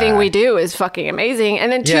 everything we do is fucking amazing.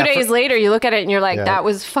 And then 2 days later, you look at it and you're like, that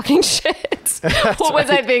was fucking shit. What was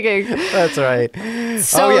I thinking? That's right.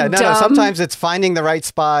 So No, sometimes it's finding the right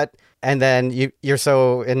spot and then you're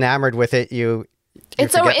so enamored with it,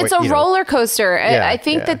 it's a roller coaster. I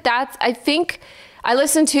think I think I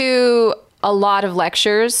listen to a lot of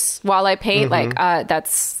lectures while I paint. Like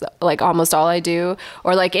that's like almost all I do.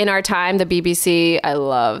 Or like In Our Time, the BBC. I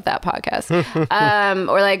love that podcast.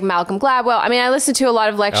 Or like Malcolm Gladwell. I mean, I listen to a lot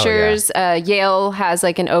of lectures. Yale has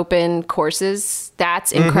like an open courses.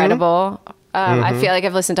 That's incredible. I feel like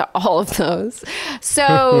I've listened to all of those.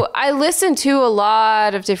 So I listen to a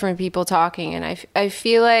lot of different people talking, and I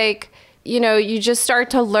feel like, you just start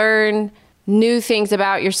to learn new things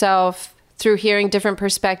about yourself through hearing different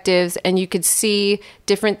perspectives, and you could see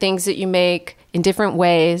different things that you make in different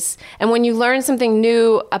ways. And when you learn something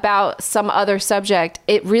new about some other subject,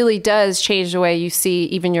 it really does change the way you see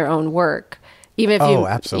even your own work. Even if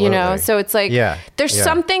absolutely. So it's like, there's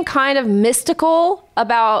something kind of mystical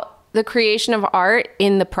about the creation of art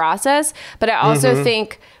in the process. But I also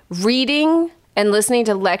think reading and listening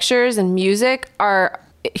to lectures and music are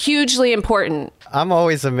hugely important. I'm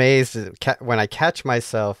always amazed when I catch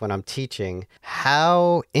myself when I'm teaching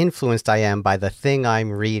how influenced I am by the thing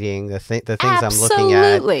I'm reading, the things I'm looking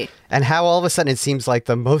at, and how all of a sudden it seems like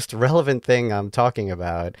the most relevant thing I'm talking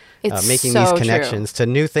about, making these connections to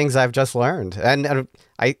new things I've just learned. And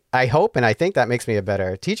I hope and I think that makes me a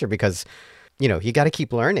better teacher because, you got to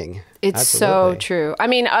keep learning. It's Absolutely. so true. I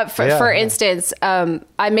mean, for instance,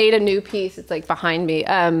 I made a new piece. It's like behind me.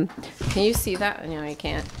 Can you see that? No, you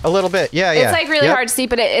can't. A little bit. Yeah. It's like really hard to see,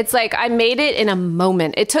 but it's like I made it in a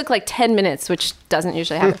moment. It took like 10 minutes, which doesn't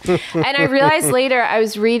usually happen. And I realized later I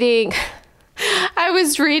was reading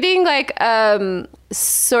like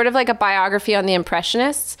sort of like a biography on the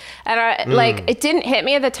Impressionists. And like it didn't hit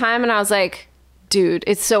me at the time, and I was like, dude,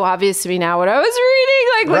 it's so obvious to me now what I was reading,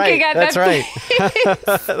 like looking at that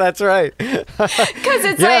piece. That's right. Because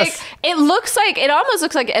it's like, it almost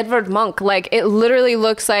looks like Edvard Munch. Like it literally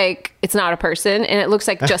looks like it's not a person and it looks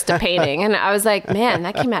like just a painting. And I was like, man,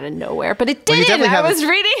 that came out of nowhere. But it didn't. I was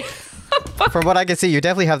reading. From what I can see, you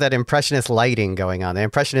definitely have that impressionist lighting going on, the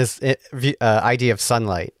impressionist idea of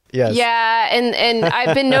sunlight. Yes. Yeah. And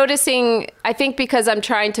I've been noticing, I think because I'm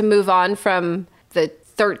trying to move on from the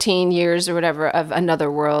 13 years or whatever of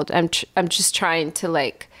Another World. I'm just trying to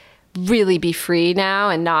like really be free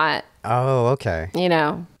now and not. Oh, okay.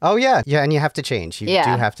 Oh yeah. And you have to change. You do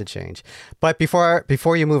have to change. But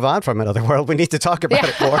before you move on from Another World, we need to talk about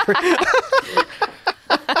it more.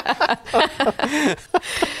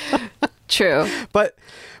 True. But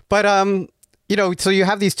so you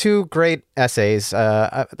have these two great essays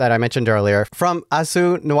that I mentioned earlier from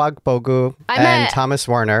Azu Nwagbogu and Thomas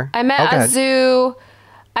Werner. I met Azu.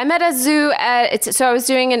 So I was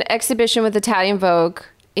doing an exhibition with Italian Vogue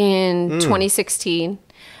in 2016,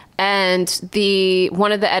 and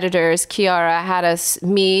one of the editors, Chiara, had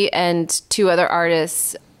me and two other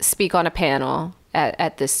artists speak on a panel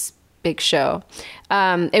at this big show.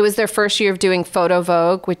 It was their first year of doing Photo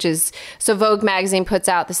Vogue, so Vogue magazine puts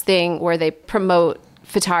out this thing where they promote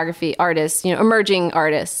photography artists, emerging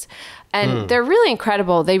artists, and they're really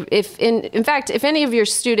incredible. In fact, if any of your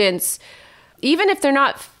students, even if they're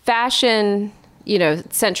not fashion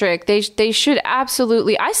centric, they should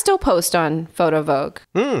absolutely. I still post on Photo Vogue.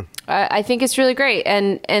 I think it's really great,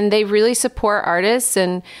 and they really support artists,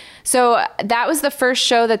 and so that was the first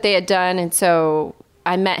show that they had done, and so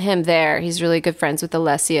I met him there. He's really good friends with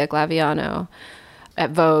Alessia Glaviano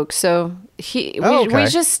at Vogue, so we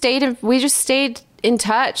just stayed in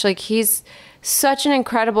touch. Like, he's such an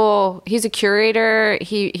incredible. He's a curator.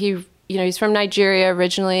 He's from Nigeria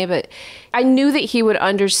originally, but I knew that he would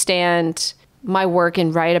understand my work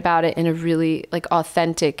and write about it in a really like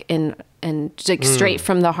authentic and like straight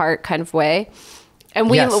from the heart kind of way. And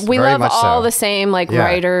we love all the same like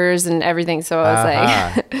writers and everything. So I was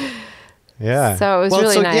like, yeah. So it was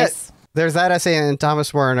really nice. Yeah, there's that essay in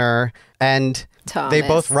Thomas Werner, and they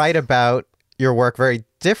both write about your work very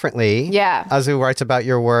differently. Yeah. Azu writes about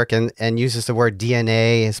your work and uses the word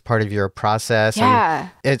DNA as part of your process. Yeah.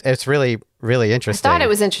 And it's really, really interesting. I thought it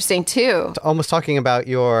was interesting too. Almost talking about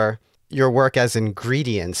your work as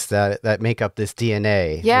ingredients that make up this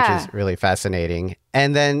DNA, which is really fascinating.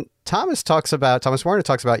 And then Thomas Werner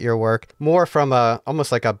talks about your work more from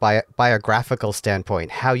almost like a biographical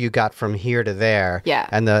standpoint, how you got from here to there,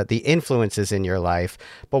 and the influences in your life.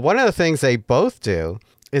 But one of the things they both do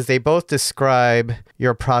is they both describe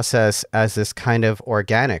your process as this kind of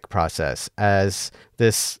organic process, as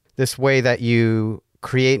this way that you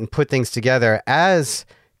create and put things together as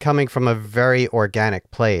coming from a very organic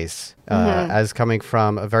place, as coming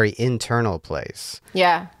from a very internal place.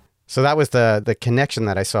 Yeah. So that was the connection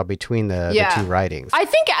that I saw between the two writings. I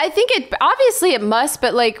think it obviously it must,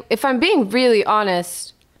 but like if I'm being really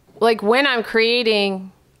honest, like when I'm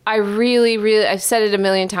creating, I really, really, I've said it a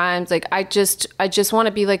million times, like I just want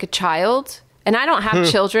to be like a child, and I don't have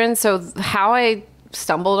children, so how I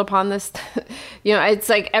stumbled upon this, it's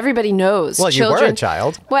like everybody knows. Well, children, you were a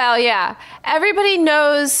child. Well, yeah, everybody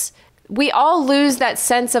knows. We all lose that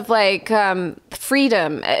sense of like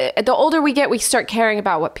freedom. The older we get, we start caring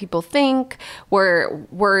about what people think. We're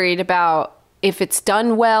worried about if it's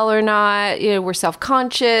done well or not. We're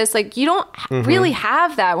self-conscious. Like, you don't really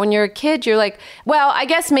have that when you're a kid. You're like, well, I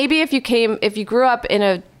guess maybe if you grew up in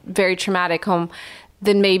a very traumatic home,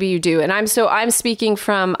 then maybe you do. And I'm speaking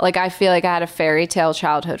from, like, I feel like I had a fairy tale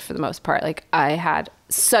childhood for the most part. Like, I had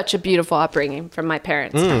such a beautiful upbringing from my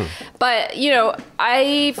parents. But,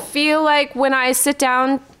 I feel like when I sit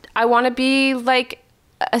down, I want to be like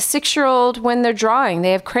a 6-year-old when they're drawing.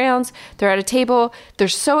 They have crayons, they're at a table, they're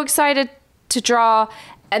so excited to draw,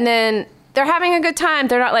 and then they're having a good time.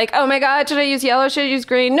 They're not like, oh my God, should I use yellow? Should I use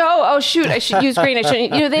green? No, oh shoot, I should use green. I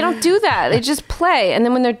shouldn't. They don't do that. They just play. And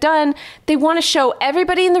then when they're done, they want to show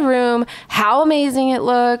everybody in the room how amazing it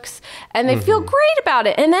looks. And they feel great about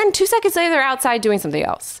it. And then 2 seconds later, they're outside doing something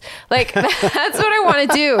else. Like, that's what I want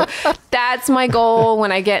to do. That's my goal.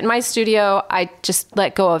 When I get in my studio, I just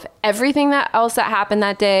let go of everything else that happened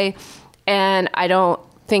that day. And I don't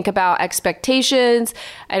think about expectations.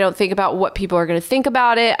 I don't think about what people are going to think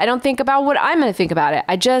about it. I don't think about what I'm going to think about it.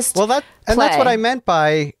 I just that's what I meant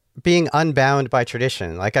by being unbound by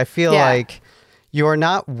tradition. Like, I feel like you're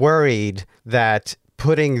not worried that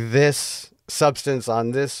putting this substance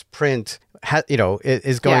on this print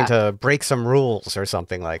is going to break some rules or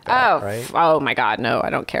something like that, right? Oh my God, no, I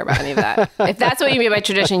don't care about any of that. If that's what you mean by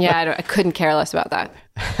tradition, I couldn't care less about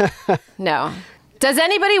that. No. Does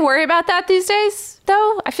anybody worry about that these days,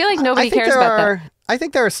 though? I feel like nobody cares about that. I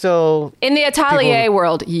think there are still... In the atelier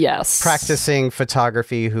world, yes. Practicing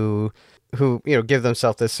photography who give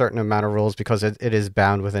themselves this certain amount of rules because it is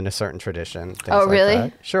bound within a certain tradition. Oh, really?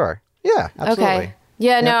 Like that. Sure. Yeah, absolutely. Okay.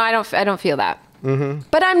 Yeah, no, I don't feel that.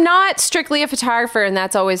 But I'm not strictly a photographer, and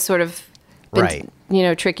that's always sort of been,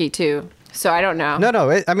 tricky, too. So I don't know.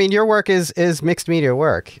 No. Your work is mixed media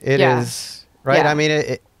work. It is, right? Yeah. I mean,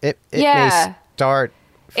 it may start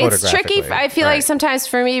it's tricky. I feel like sometimes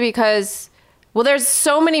for me because, well, there's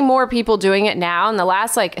so many more people doing it now. In the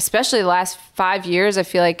last, especially the last 5 years, I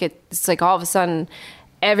feel like it's like all of a sudden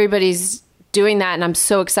everybody's doing that. And I'm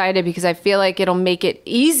so excited because I feel like it'll make it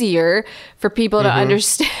easier for people to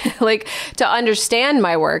understand, to understand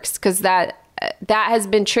my works. Cause that has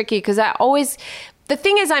been tricky. Cause the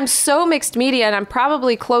thing is, I'm so mixed media, and I'm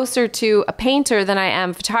probably closer to a painter than I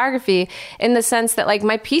am photography, in the sense that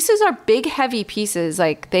my pieces are big, heavy pieces.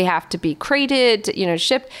 Like, they have to be crated,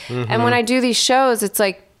 shipped. And when I do these shows, it's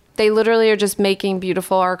like they literally are just making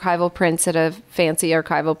beautiful archival prints at a fancy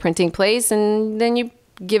archival printing place, and then you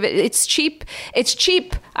give it. It's cheap. It's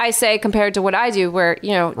cheap, I say, compared to what I do, where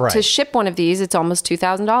to ship one of these, it's almost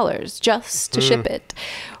 $2,000 just to ship it.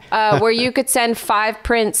 where you could send 5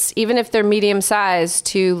 prints, even if they're medium size,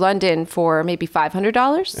 to London for maybe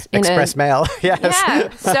 $500. Express mail. Yes. Yeah.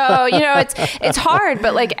 So, it's hard,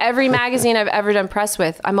 but like every magazine I've ever done press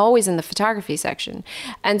with, I'm always in the photography section.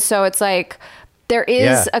 And so it's like, there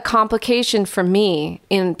is a complication for me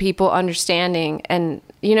in people understanding. And,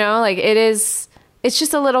 like it's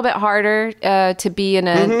just a little bit harder to be in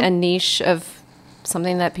a niche of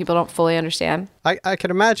something that people don't fully understand. I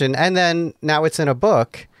can imagine. And then now it's in a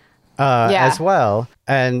book as well.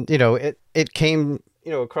 And, it came,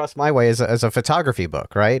 across my way as a photography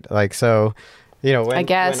book, right? Like, so, I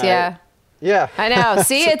guess, yeah. Yeah. I know.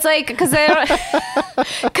 See, it's like, because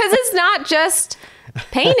it's not just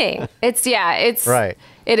painting. It's right.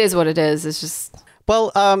 It is what it is. It's just...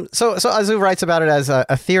 Well, so Azu writes about it as a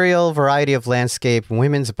ethereal variety of landscape,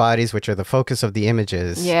 women's bodies, which are the focus of the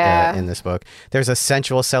images in this book. There's a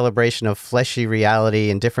sensual celebration of fleshy reality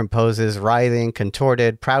in different poses, writhing,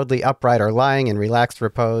 contorted, proudly upright, or lying in relaxed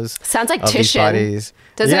repose. Sounds like Titian.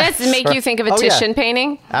 Doesn't it make you think of a Titian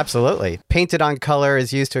painting? Absolutely. Painted on color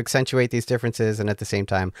is used to accentuate these differences and at the same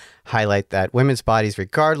time highlight that women's bodies,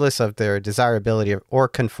 regardless of their desirability or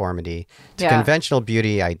conformity to conventional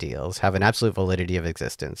beauty ideals, have an absolute validity of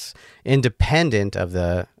existence, independent of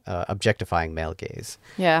the objectifying male gaze.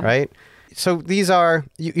 Yeah. Right? So these are,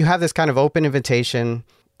 you have this kind of open invitation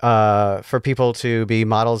for people to be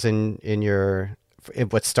models in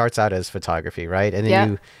what starts out as photography, right? And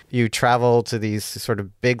then you travel to these sort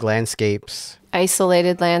of big landscapes.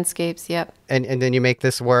 Isolated landscapes, yep. And then you make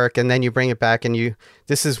this work, and then you bring it back, and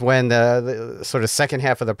this is when the sort of second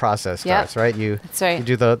half of the process starts, right? That's right. You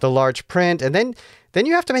do the large print, and then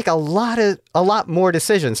you have to make a lot more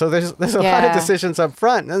decisions. So there's a lot of decisions up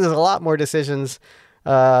front, and there's a lot more decisions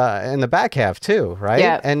in the back half too, right?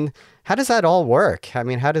 Yeah. And how does that all work? I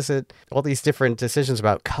mean, how does all these different decisions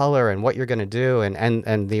about color and what you're going to do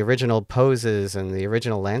and the original poses and the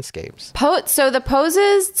original landscapes? So the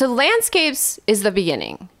poses, landscapes is the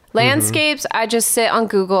beginning. Landscapes, I just sit on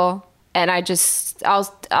Google and I'll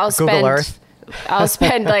Google Earth. I'll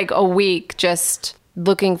spend like a week just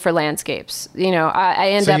looking for landscapes. I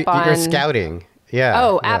end up on... You're scouting. Yeah.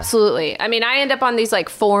 Oh, absolutely. I mean, I end up on these like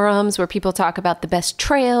forums where people talk about the best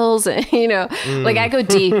trails and, like I go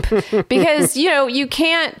deep because, you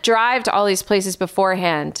can't drive to all these places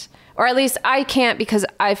beforehand, or at least I can't because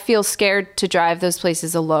I feel scared to drive those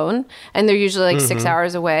places alone. And they're usually like 6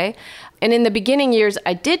 hours away. And in the beginning years,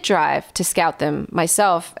 I did drive to scout them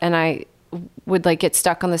myself. And I would like get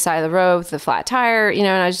stuck on the side of the road with a flat tire, and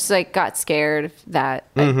I just like got scared of that.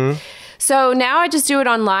 So now I just do it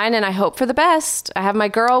online and I hope for the best. I have my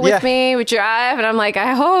girl with me, we drive, and I'm like,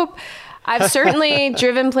 I hope. I've certainly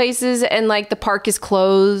driven places and like the park is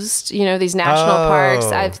closed, these national parks.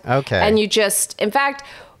 And in fact,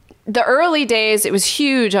 the early days, it was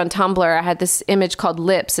huge on Tumblr. I had this image called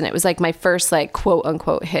Lips, and it was like my first like quote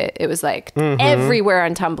unquote hit. It was like everywhere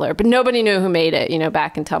on Tumblr, but nobody knew who made it,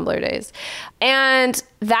 back in Tumblr days. And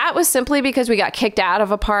that was simply because we got kicked out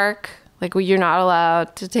of a park. Like, you're not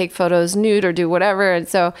allowed to take photos nude or do whatever. And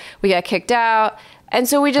so we got kicked out. And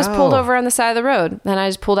so we just pulled over on the side of the road. And I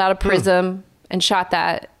just pulled out a Prism and shot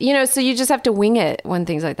that. So you just have to wing it when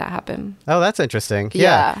things like that happen. Oh, that's interesting.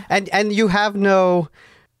 Yeah. And you have no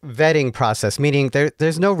vetting process, meaning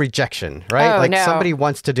there's no rejection, right? No. Somebody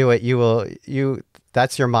wants to do it,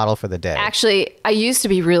 that's your model for the day. Actually, I used to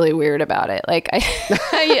be really weird about it. Like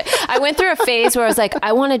I went through a phase where I was like,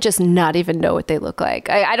 I want to just not even know what they look like.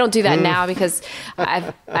 I don't do that now because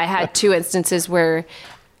I had 2 instances where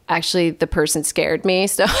actually the person scared me.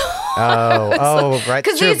 So right.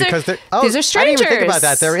 Because these are strangers. I didn't even think about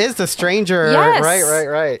that. There is the stranger. Yes.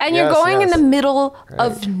 Right. And you're going in the middle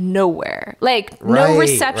of nowhere. Like no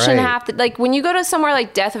reception like when you go to somewhere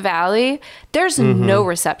like Death Valley, there's no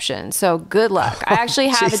reception. So good luck. I actually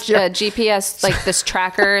have a GPS, like this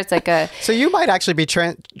tracker. It's like a... So you might actually be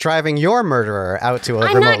driving your murderer out to a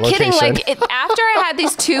remote location. I'm not kidding. Like after I had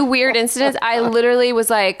these 2 weird incidents, I literally was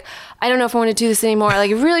like, I don't know if I want to do this anymore.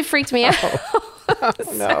 Like it really freaked me out.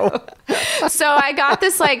 No. So I got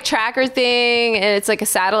this like tracker thing, and it's like a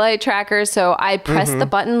satellite tracker. So I press the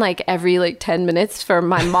button like every like 10 minutes for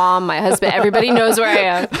my mom, my husband. Everybody knows where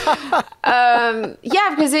I am.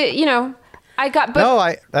 Because it, I got...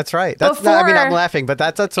 that's right. I'm laughing, but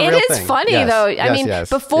that's a real thing. It is funny though. I mean,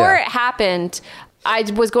 before it happened, I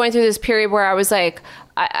was going through this period where I was like,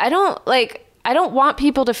 I don't like... I don't want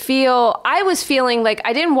people to feel, I was feeling like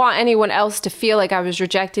I didn't want anyone else to feel like I was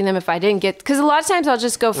rejecting them if I didn't get, because a lot of times I'll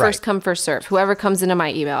just go first come, first serve, whoever comes into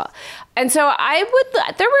my email. And so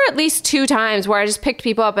there were at least 2 times where I just picked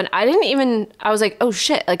people up and I was like, oh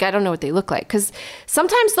shit, like I don't know what they look like. Because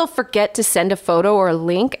sometimes they'll forget to send a photo or a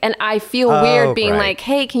link. And I feel weird being like,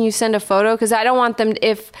 hey, can you send a photo? Because I don't want them,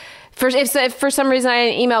 if for some reason I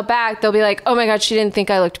didn't email back, they'll be like, oh my God, she didn't think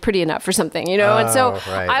I looked pretty enough or something, you know? And so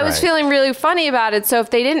I was feeling really funny about it. So if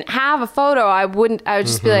they didn't have a photo, I would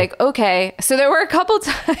just be like, okay. So there were a couple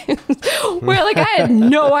times where like I had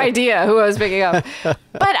no idea who I was picking up.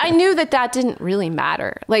 But I knew that didn't really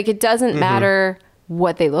matter. Like it doesn't matter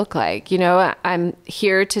what they look like. You know, I'm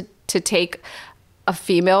here to take a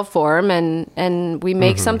female form and we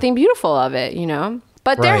make something beautiful of it, you know?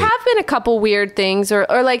 But there have been a couple weird things or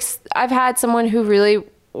like I've had someone who really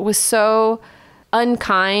was so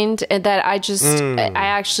unkind and that I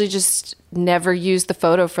actually just never used the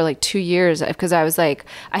photo for like 2 years because I was like,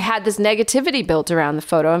 I had this negativity built around the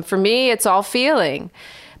photo. And for me, it's all feeling.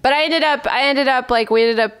 But I ended up like, we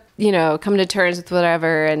ended up, you know, coming to terms with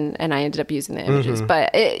whatever. And I ended up using the images. But,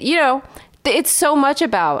 it's so much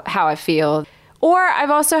about how I feel. Or I've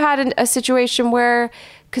also had a situation where,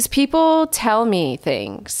 because people tell me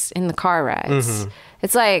things in the car rides.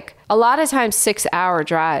 It's like a lot of times 6-hour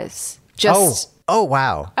drives. Oh,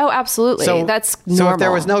 wow. Oh, absolutely. So, that's normal. So if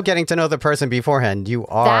there was no getting to know the person beforehand, you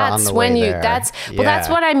are on the way there. That's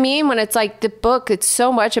what I mean when it's like the book. It's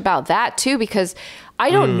so much about that too, because I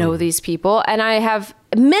don't know these people and I have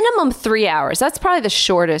minimum 3 hours. That's probably the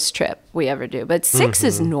shortest trip we ever do, but 6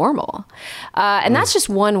 is normal. And that's just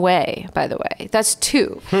one way, by the way. That's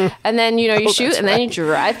 2. And then, you know, you shoot and then you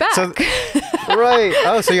drive back. So, right.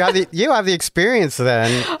 Oh, so you have the experience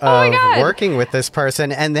then of working with this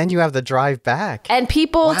person and then you have the drive back. And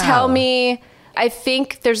people tell me, I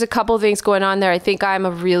think there's a couple of things going on there. I think I'm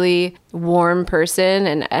a really warm person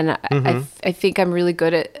and I think I'm really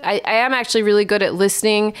good at, I am actually really good at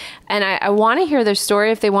listening and I want to hear their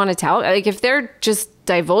story if they want to tell. Like if they're just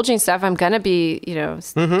divulging stuff, I'm going to be, you know,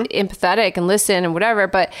 empathetic and listen and whatever.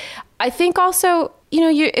 But I think also, you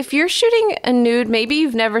know, if you're shooting a nude, maybe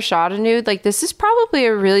you've never shot a nude, like this is probably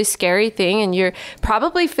a really scary thing. And you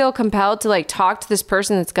probably feel compelled to like talk to this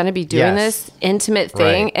person that's going to be doing this intimate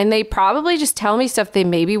thing. Right. And they probably just tell me stuff they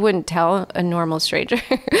maybe wouldn't tell a normal stranger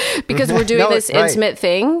because we're doing this intimate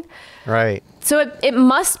thing. Right. So it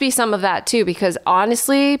must be some of that too, because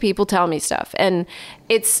honestly, people tell me stuff and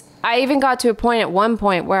I even got to a point at one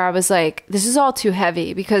point where I was like, this is all too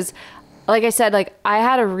heavy because like I said, like I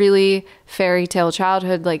had a really fairy tale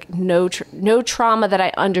childhood, like no trauma that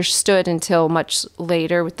I understood until much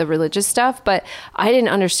later with the religious stuff, but I didn't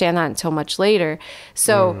understand that until much later.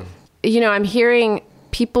 So, you know, I'm hearing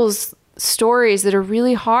people's stories that are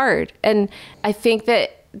really hard. And I think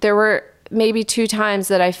that there were maybe 2 times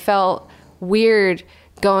that I felt weird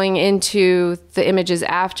going into the images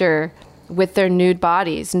after with their nude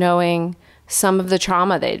bodies, knowing some of the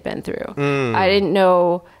trauma they'd been through. I didn't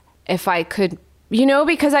know if I could, you know,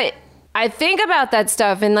 because I think about that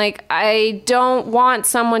stuff and like, I don't want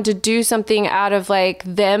someone to do something out of like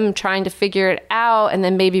them trying to figure it out and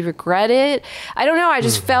then maybe regret it. I don't know. I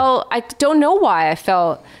just felt, I don't know why I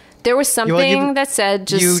felt there was something that said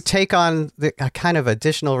just... You take on the kind of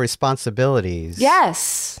additional responsibilities.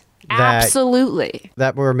 Yes. Absolutely.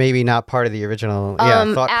 That were maybe not part of the original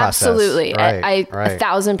thought process. Absolutely. I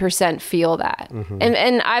 1,000% feel that.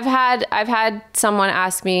 And I've had someone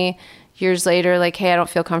ask me years later, like, hey, I don't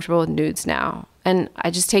feel comfortable with nudes now. And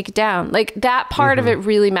I just take it down. Like that part of it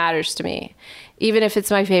really matters to me. Even if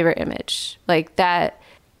it's my favorite image. Like that,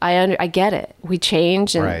 I get it. We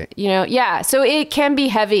change and, you know, so it can be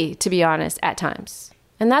heavy, to be honest, at times.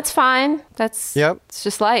 And that's fine. It's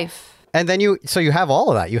just life. And then you have all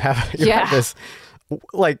of that. You have this,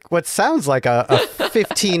 like what sounds like a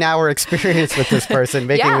 15-hour experience with this person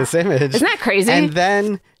making this image. Isn't that crazy? And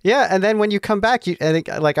then when you come back,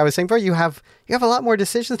 like I was saying before, you have a lot more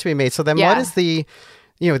decisions to be made. So then what is the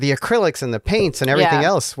acrylics and the paints and everything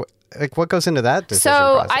else? Like what goes into that decision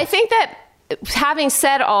process? I think that having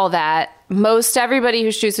said all that, most everybody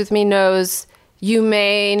who shoots with me knows you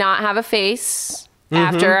may not have a face.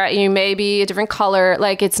 After you may be a different color,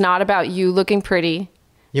 like it's not about you looking pretty.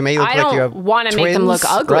 You may look I like you have don't want to make them look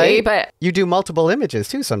ugly, right? but you do multiple images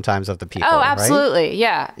too sometimes of the people. Oh, absolutely,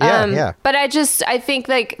 right? Yeah. But I think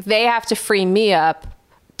like they have to free me up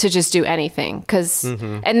to just do anything because,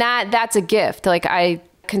 and that's a gift. Like I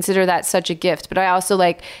consider that such a gift, but I also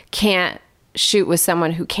like can't shoot with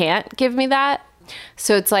someone who can't give me that.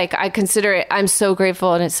 So it's like I consider it. I'm so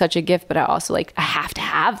grateful, and it's such a gift. But I also like I have to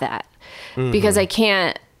have that. Because I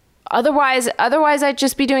can't Otherwise I'd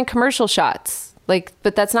just be doing commercial shots. Like,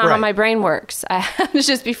 but that's not how my brain works. I have to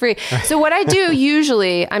just be free. So what I do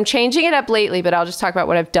usually, I'm changing it up lately, but I'll just talk about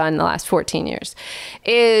what I've done in the last 14 years,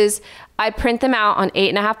 is I print them out on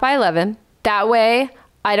 8.5 by 11. That way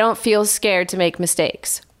I don't feel scared to make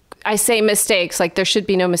mistakes. I say mistakes, like there should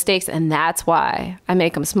be no mistakes. And that's why I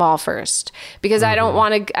make them small first, because I don't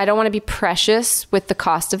want to be precious with the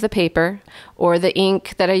cost of the paper or the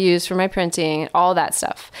ink that I use for my printing, all that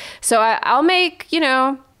stuff. So I'll make,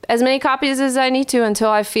 as many copies as I need to until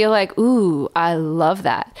I feel like, ooh, I love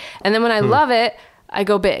that. And then when I love it, I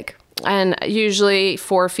go big. And usually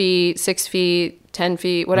 4 feet, 6 feet, 10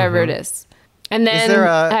 feet, whatever it is. And then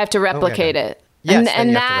I have to replicate it. Yes,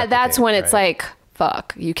 and that's when it's like,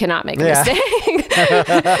 fuck, you cannot make a mistake.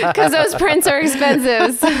 Because those prints are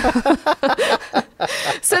expensive.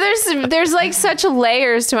 So there's like such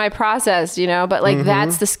layers to my process, but like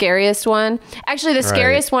that's the scariest one. Actually, the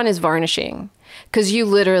scariest one is varnishing. Because you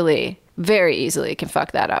literally very easily can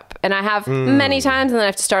fuck that up. And I have many times, and then I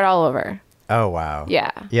have to start all over. Oh, wow.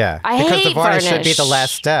 Yeah. Yeah. I hate the varnish should be the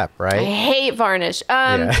last step, right? I hate varnish.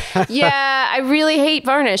 I really hate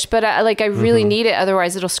varnish, but I really need it.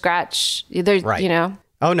 Otherwise, it'll scratch. Right.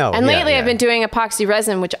 Oh, no. And lately I've been doing epoxy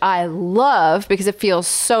resin, which I love because it feels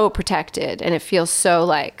so protected and it feels so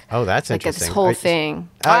like... Oh, that's interesting. This whole thing.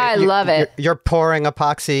 I love it. You're pouring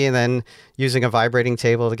epoxy and then using a vibrating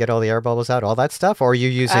table to get all the air bubbles out, all that stuff? Or are you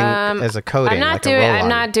using as a coating, I'm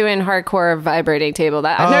not doing hardcore vibrating table.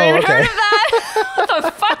 I've never even heard of that. What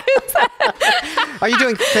the fuck is that? Are you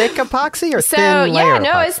doing thick epoxy or thin layer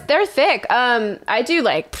epoxy? They're thick. I do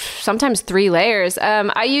like sometimes 3 layers.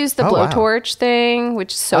 I use the blowtorch thing,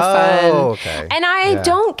 which is so fun. Okay. And I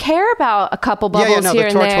don't care about a couple bubbles here and there.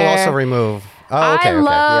 The torch will also remove. Oh, okay, I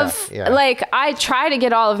love, like, I try to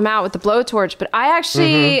get all of them out with the blowtorch, but I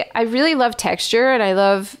actually, I really love texture and I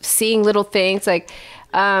love seeing little things like,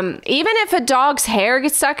 even if a dog's hair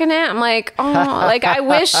gets stuck in it, I'm like, oh, like I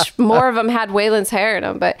wish more of them had Waylon's hair in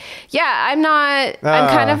them. But yeah, I'm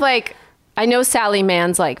kind of like, I know Sally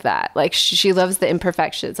Mann's like that. Like she loves the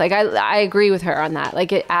imperfections. Like I agree with her on that.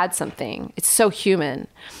 Like it adds something. It's so human.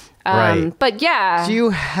 Right. But yeah. Do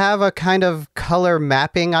you have a kind of color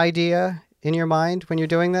mapping idea in your mind when you're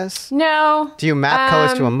doing this? No. Do you map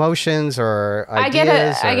colors to emotions or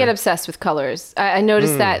ideas? I get obsessed with colors. I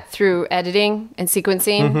noticed that through editing and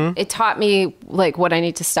sequencing. It taught me like what I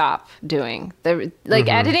need to stop doing.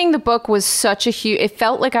 Editing the book was such a huge... It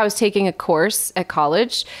felt like I was taking a course at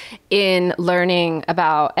college in learning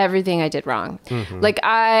about everything I did wrong. Like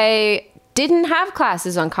I didn't have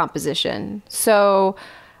classes on composition. So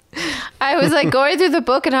I was like going through the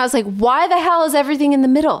book and I was like, why the hell is everything in the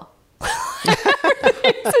middle?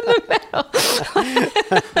 Everything's in the middle.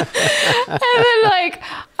 And then like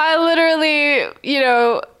I literally,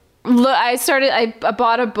 I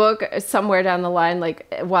bought a book somewhere down the line,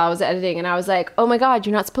 like while I was editing, and I was like, oh my God,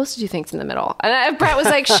 you're not supposed to do things in the middle. And Brett was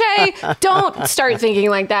like, Shae, don't start thinking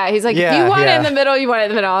like that. He's like, if you want it in the middle, you want it in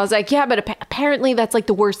the middle. I was like, yeah, but apparently that's like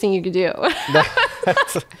the worst thing you could do.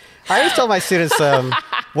 I always tell my students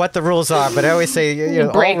what the rules are, but I always say,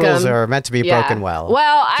 all rules are meant to be broken well.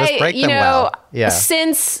 Well, just break them well. Yeah.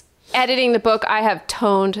 Since editing the book, I have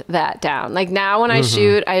toned that down. Like now when I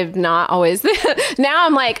shoot, I have not always... Now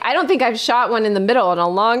I'm like, I don't think I've shot one in the middle in a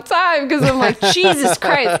long time because I'm like, Jesus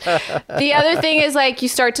Christ. The other thing is like, you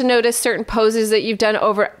start to notice certain poses that you've done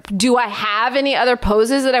over... Do I have any other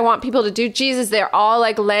poses that I want people to do? Jesus, they're all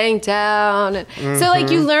like laying down. So like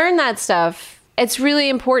you learn that stuff. It's really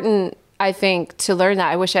important, I think, to learn that.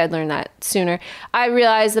 I wish I had learned that sooner. I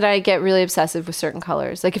realized that I get really obsessive with certain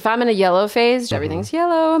colors. Like if I'm in a yellow phase, everything's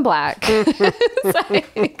yellow and black.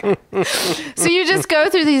 So you just go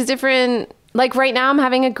through these different... Like right now I'm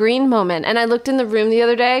having a green moment. And I looked in the room the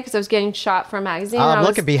other day because I was getting shot for a magazine. I'm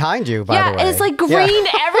looking behind you, by the way. Yeah, it's like green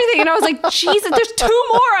everything. And I was like, Jesus, there's 2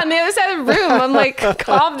 more on the other side of the room. I'm like,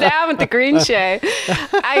 calm down with the green Shae.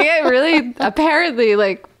 I get really, apparently,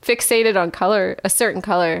 like fixated on color, a certain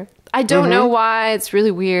color. I don't know why. It's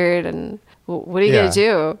really weird. And what are you going to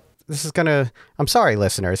do? This is I'm sorry,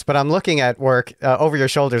 listeners, but I'm looking at work over your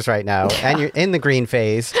shoulders right now, and you're in the green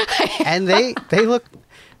phase, and they look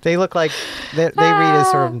like they read as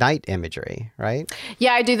sort of night imagery, right?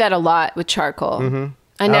 Yeah, I do that a lot with charcoal.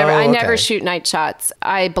 I never shoot night shots.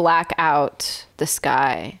 I black out the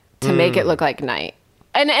sky to make it look like night.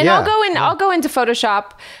 And I'll go into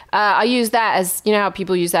Photoshop. I'll use that as, how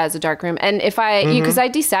people use that as a darkroom. And if because I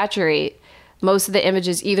desaturate most of the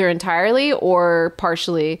images either entirely or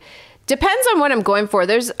partially. Depends on what I'm going for.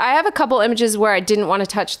 I have a couple images where I didn't want to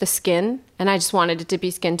touch the skin and I just wanted it to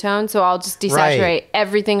be skin tone. So I'll just desaturate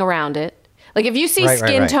everything around it. Like if you see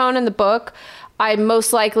skin tone in the book, I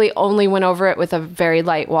most likely only went over it with a very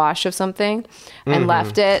light wash of something and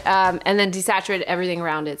left it, and then desaturated everything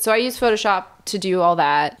around it. So I used Photoshop to do all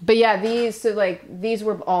that. But yeah, these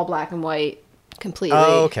were all black and white completely.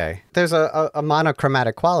 Oh, okay. There's a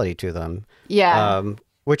monochromatic quality to them. Yeah.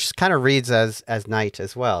 Which kind of reads as night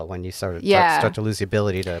as well when you start to lose the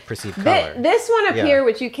ability to perceive color. This one up here,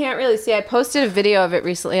 which you can't really see, I posted a video of it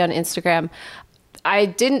recently on Instagram. I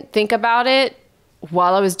didn't think about it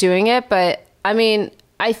while I was doing it, but I mean,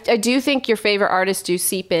 I do think your favorite artists do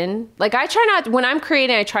seep in. Like when I'm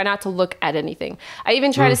creating, I try not to look at anything. I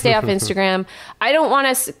even try to stay off Instagram. I don't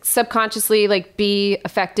want to subconsciously like be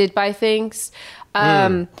affected by things.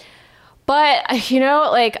 But, you know,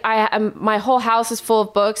 like my whole house is full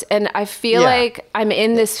of books, and I feel like I'm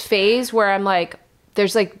in this phase where I'm like,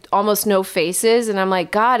 there's like almost no faces, and I'm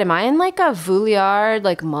like, God, am I in like a Vouliard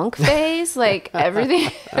like monk phase? Like everything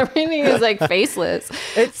is like faceless.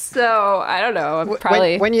 So I don't know. I'm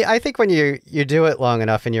probably I think when you do it long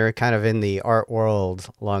enough and you're kind of in the art world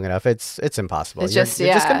long enough, it's impossible. You're just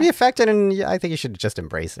gonna be affected, and I think you should just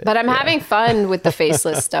embrace it. But I'm having fun with the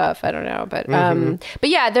faceless stuff. I don't know, but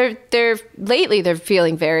yeah, they're lately they're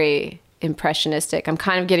feeling very impressionistic. I'm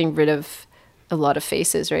kind of getting rid of a lot of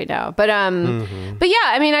faces right now, but yeah,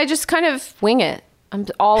 I mean, I just kind of wing it. I'm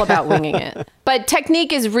all about winging it. But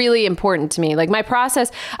technique is really important to me. Like my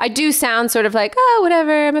process, I do sound sort of like, oh,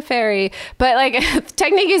 whatever, I'm a fairy. But like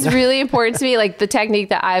technique is really important to me, like the technique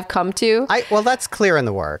that I've come to. Well, that's clear in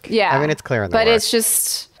the work. Yeah. I mean, it's clear in the work. But it's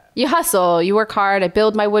just, you hustle, you work hard. I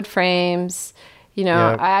build my wood frames. You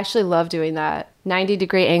know, I actually love doing that.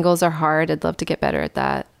 90-degree angles are hard. I'd love to get better at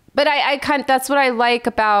that. But that's what I like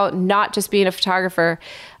about not just being a photographer.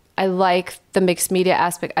 I like the mixed media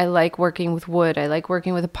aspect. I like working with wood. I like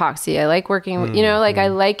working with epoxy. I like working with, you know, like I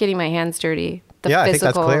like getting my hands dirty. I think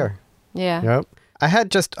that's clear. Yeah. Yep. I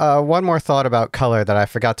had just one more thought about color that I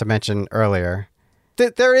forgot to mention earlier.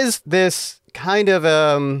 There is this kind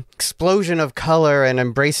of explosion of color and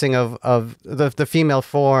embracing of the female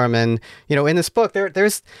form, and you know, in this book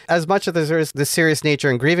there's as much as there's the serious nature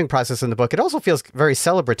and grieving process in the book, it also feels very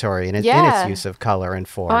celebratory in its use of color and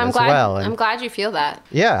form well. And I'm glad you feel that.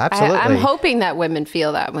 Yeah, absolutely. I'm hoping that women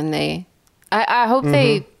feel that when I hope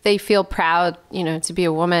they feel proud, you know, to be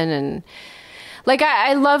a woman. And like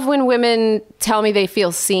I love when women tell me they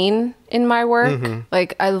feel seen in my work.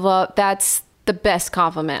 Like that's the best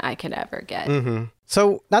compliment I could ever get.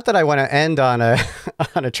 So, not that I want to end on a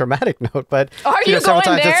traumatic note, but are you going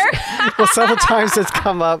there? Well, several times it's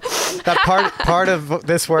come up that part of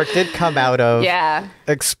this work did come out of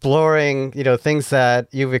exploring, you know, things that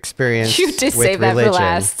you've experienced. You did save that for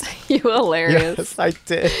last. You hilarious. Yes, I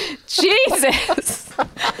did. Jesus.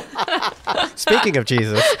 Speaking of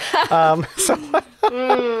Jesus,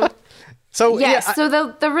 so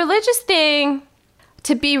the religious thing.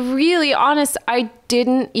 To be really honest, I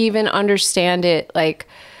didn't even understand it. Like,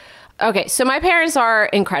 okay, so my parents are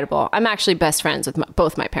incredible. I'm actually best friends with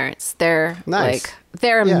both my parents. They're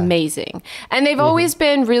they're amazing. And they've always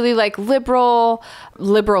been really like liberal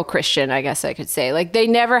Christian, I guess I could say. Like they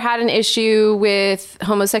never had an issue with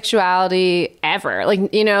homosexuality ever.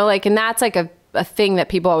 Like, you know, like, and that's like a thing that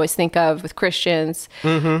people always think of with Christians.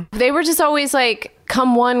 They were just always like,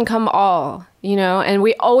 come one, come all, you know? And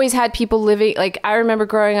we always had people living, like, I remember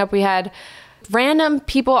growing up, we had random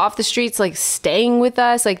people off the streets, like, staying with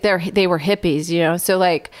us. Like, they were hippies, you know? So,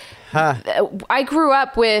 like, I grew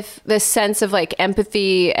up with this sense of, like,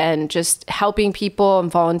 empathy and just helping people and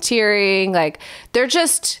volunteering. Like, they're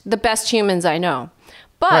just the best humans I know.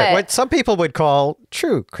 But what some people would call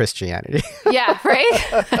true Christianity. Yeah,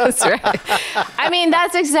 right? That's right. I mean,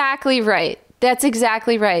 that's exactly right. That's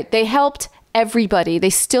exactly right. They helped everybody. They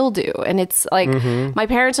still do. And it's like, my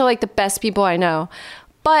parents are like the best people I know.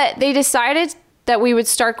 But they decided that we would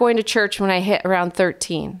start going to church when I hit around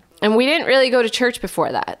 13. And we didn't really go to church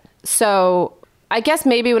before that. So I guess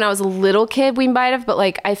maybe when I was a little kid, we might have, but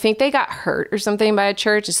like, I think they got hurt or something by a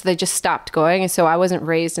church. And so they just stopped going. And so I wasn't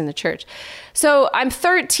raised in the church. So I'm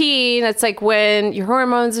 13. That's like when your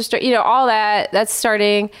hormones are starting, you know, all that's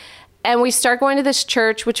starting. And we start going to this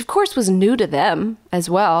church, which of course was new to them as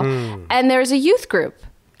well. And there's a youth group,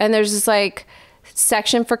 and there's this like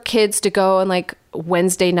section for kids to go on like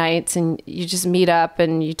Wednesday nights, and you just meet up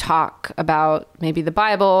and you talk about maybe the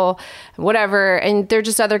Bible, whatever. And they're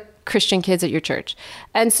just other Christian kids at your church.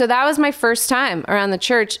 And so that was my first time around the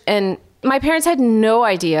church. And my parents had no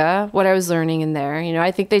idea what I was learning in there. You know, I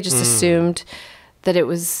think they just assumed that it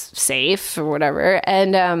was safe or whatever.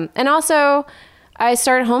 And also I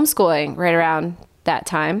started homeschooling right around that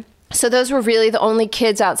time. So those were really the only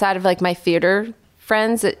kids outside of like my theater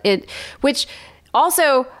friends. Which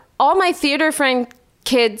also all my theater friend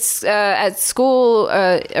kids at school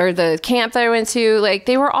or the camp that I went to, like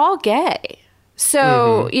they were all gay.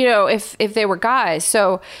 So, you know, if they were guys.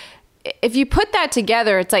 So if you put that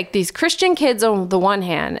together, it's like these Christian kids on the one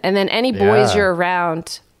hand, and then any boys you're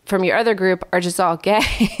around from your other group are just all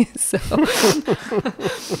gay.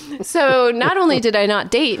 So not only did I not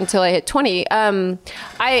date until I hit 20,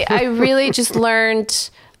 I really just learned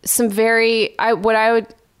some what I would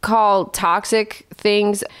call toxic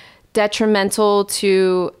things, detrimental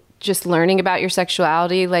to just learning about your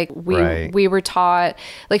sexuality. Like we were taught,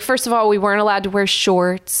 like, first of all, we weren't allowed to wear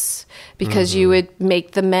shorts because you would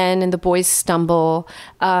make the men and the boys stumble.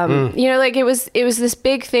 You know, like it was this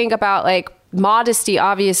big thing about like modesty.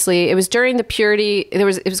 Obviously it was during the purity. It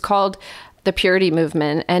was called the purity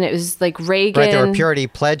movement, and it was like Reagan. Right, there were purity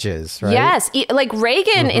pledges, right? Yes, like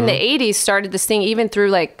Reagan in the 80s started this thing even through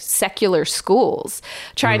like secular schools,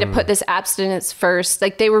 trying to put this abstinence first.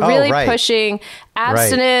 Like they were really pushing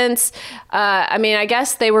abstinence. I mean, I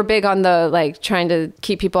guess they were big on the like trying to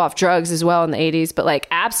keep people off drugs as well in the 80s, but like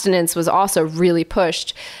abstinence was also really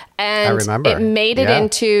pushed. And I remember. It made it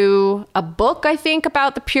into a book, I think,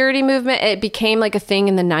 about the purity movement. It became like a thing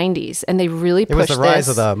in the 90s, and they really pushed this. It was the rise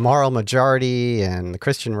of the moral majority and the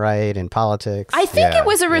Christian right in politics. I think it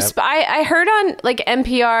was I heard on like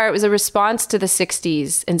NPR, it was a response to the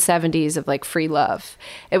 60s and 70s of like free love.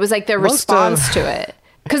 It was like their response to it.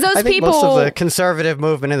 Because those people, most of the conservative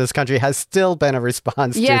movement in this country has still been a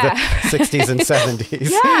response to the 60s and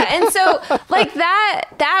 70s. Yeah, and so like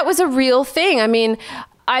that was a real thing. I mean,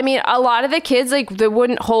 a lot of the kids, like, they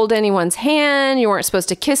wouldn't hold anyone's hand. You weren't supposed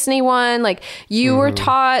to kiss anyone. Like, you were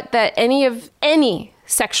taught that any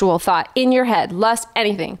sexual thought in your head, lust,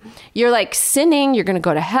 anything, you're like sinning. You're going to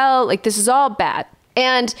go to hell. Like, this is all bad.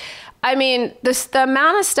 And I mean, the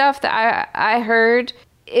amount of stuff that I heard,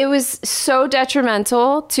 it was so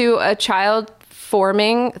detrimental to a child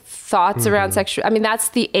forming thoughts around sexual. I mean, that's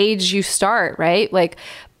the age you start, right? Like,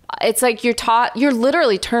 it's like you're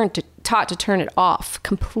literally taught to turn it off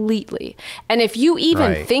completely. And if you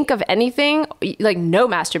even think of anything, like no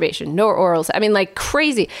masturbation, no oral, I mean, like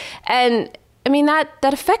crazy. And I mean, that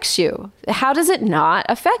affects you. How does it not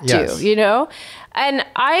affect you, you know? And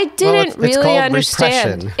I didn't really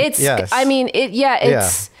understand. Repression. I mean,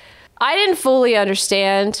 I didn't fully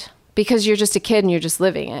understand because you're just a kid and you're just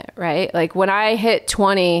living it, right? Like when I hit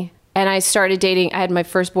 20 and I started dating, I had my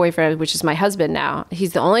first boyfriend, which is my husband now.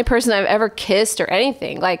 He's the only person I've ever kissed or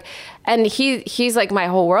anything. Like, and he's like my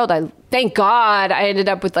whole world. Thank God I ended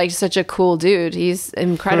up with like such a cool dude. He's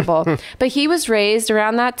incredible. But he was raised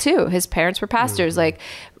around that too. His parents were pastors, like,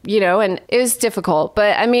 you know, and it was difficult.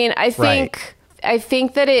 But I mean, I think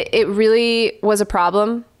that it really was a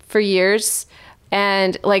problem for years.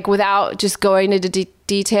 And like, without just going into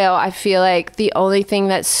detail, I feel like the only thing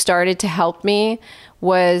that started to help me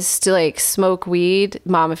was to like smoke weed.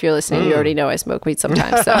 Mom, if you're listening, you already know I smoke weed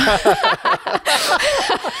sometimes. So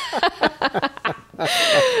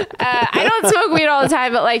I don't smoke weed all the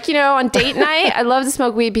time, but like, you know, on date night, I love to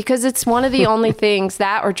smoke weed because it's one of the only things,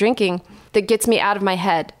 that or drinking, that gets me out of my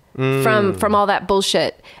head from all that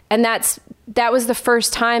bullshit. And that was the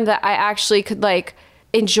first time that I actually could like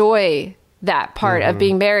enjoy that part of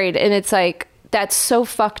being married. And it's like, that's so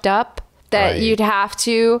fucked up that you'd have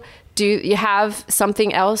to you have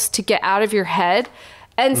something else to get out of your head.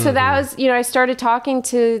 And so that was, you know, I started talking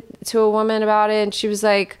to a woman about it, and she was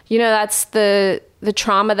like, you know, that's the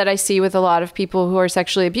trauma that I see with a lot of people who are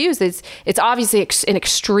sexually abused. It's obviously an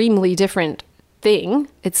extremely different thing.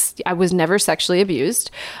 I was never sexually abused.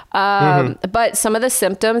 But some of the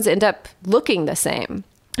symptoms end up looking the same.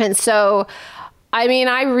 And so, I mean,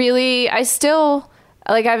 I still,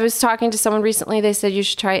 like, I was talking to someone recently, they said you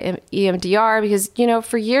should try EMDR because, you know,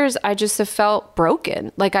 for years I just have felt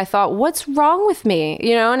broken. Like, I thought, what's wrong with me?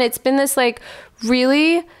 You know, and it's been this like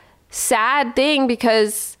really sad thing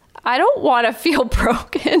because I don't want to feel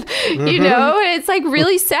broken, you know? It's like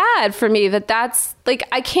really sad for me that's like,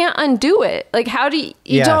 I can't undo it. Like, how do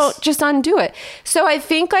you don't just undo it? So I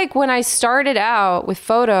think like when I started out with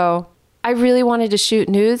photo, I really wanted to shoot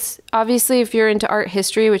nudes. Obviously, if you're into art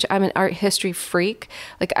history, which I'm an art history freak,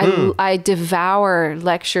 like I devour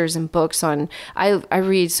lectures and books on, I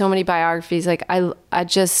read so many biographies. Like I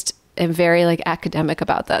just am very like academic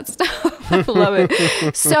about that stuff. I love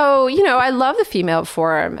it. So, you know, I love the female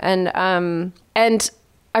form and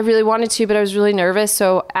I really wanted to, but I was really nervous.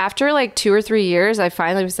 So after like 2 or 3 years, I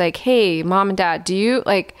finally was like, hey, Mom and Dad,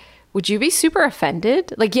 would you be super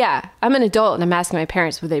offended? Like, yeah, I'm an adult and I'm asking my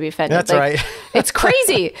parents, would they be offended? That's like, right. It's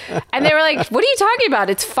crazy. And they were like, what are you talking about?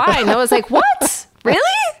 It's fine. And I was like, what? Really?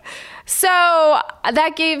 So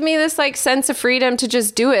that gave me this like sense of freedom to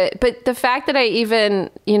just do it. But the fact that I even,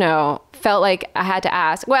 felt like I had to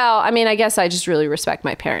ask, well, I mean, I guess I just really respect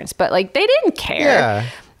my parents, but like they didn't care. Yeah.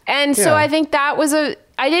 And so I think that was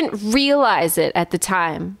I didn't realize it at the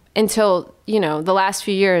time until, the last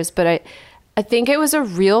few years, but I think it was a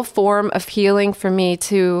real form of healing for me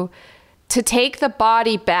to take the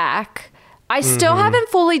body back. I still haven't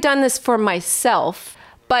fully done this for myself,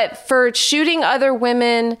 but for shooting other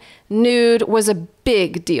women nude was a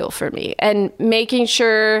big deal for me. And making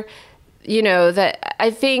sure, that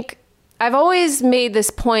I think I've always made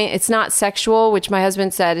this point, it's not sexual, which my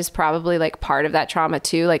husband said is probably like part of that trauma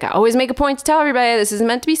too. Like I always make a point to tell everybody this isn't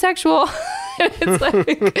meant to be sexual. It's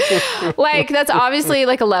like that's obviously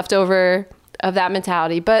like a leftover of that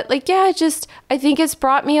mentality. But like, yeah, I think it's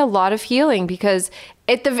brought me a lot of healing because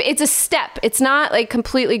it's a step. It's not like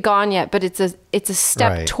completely gone yet, but it's a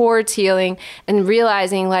step towards healing and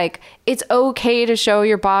realizing like it's okay to show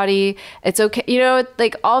your body. It's okay.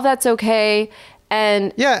 Like all that's okay.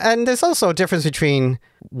 And yeah, and there's also a difference between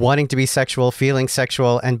wanting to be sexual, feeling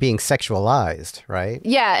sexual, and being sexualized, right?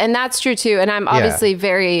 Yeah, and that's true too. And I'm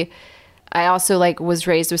obviously I also like was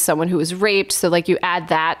raised with someone who was raped. So like you add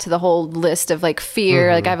that to the whole list of like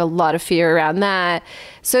fear. Like I have a lot of fear around that.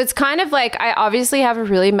 So it's kind of like I obviously have a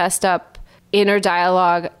really messed up inner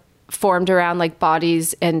dialogue formed around like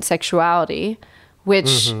bodies and sexuality,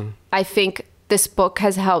 which I think this book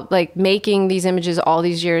has helped, like making these images all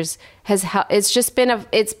these years has helped.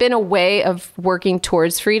 It's been a way of working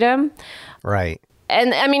towards freedom. Right.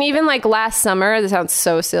 And I mean, even like last summer, this sounds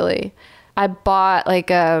so silly. I bought like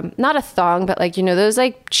not a thong, but like, those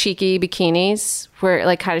like cheeky bikinis where it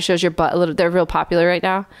like kind of shows your butt a little. They're real popular right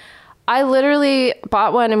now. I literally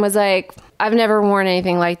bought one and was like, I've never worn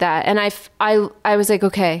anything like that. And I was like,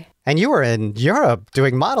 okay. And you were in Europe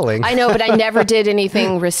doing modeling. I know, but I never did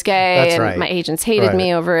anything risque. That's and right. My agents hated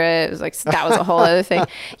me over it. It was like, that was a whole other thing.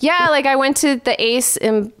 Yeah, like I went to the Ace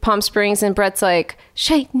in Palm Springs and Brett's like,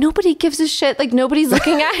 Shae, nobody gives a shit. Like nobody's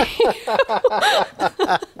looking at you.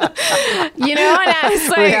 And I was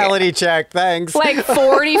like, reality check, thanks. Like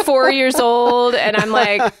 44 years old. And I'm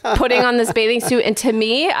like putting on this bathing suit. And to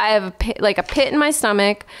me, I have a pit in my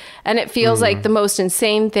stomach. And it feels like the most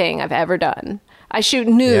insane thing I've ever done. I shoot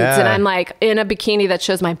nudes and I'm like in a bikini that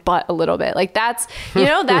shows my butt a little bit. Like that's,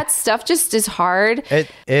 that stuff just is hard. It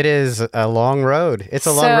is a long road. It's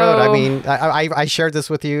a long road. I mean, I shared this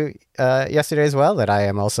with you yesterday as well, that I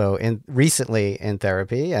am also recently in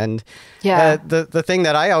therapy. And the thing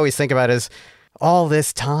that I always think about is all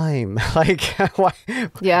this time, like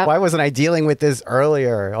why wasn't I dealing with this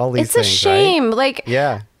earlier? All these things. It's a shame. Right? Like,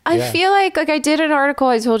 I feel like I did an article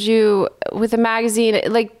I told you with a magazine,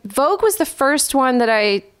 like Vogue was the first one that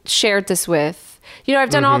I shared this with. I've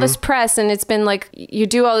done all this press and it's been like, you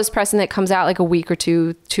do all this press and it comes out like a week or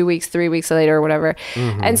 2 weeks, 3 weeks later or whatever.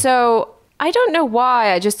 And so I don't know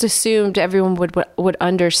why. I just assumed everyone would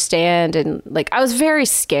understand. And like, I was very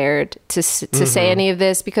scared to say any of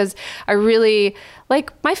this because I really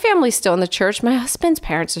like my family's still in the church. My husband's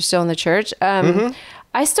parents are still in the church.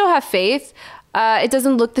 I still have faith. It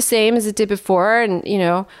doesn't look the same as it did before and,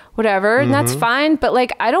 whatever. And that's fine. But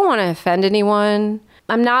like, I don't want to offend anyone.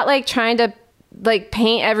 I'm not like trying to like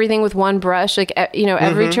paint everything with one brush. Like,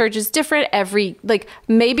 every church is different.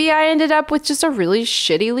 Maybe I ended up with just a really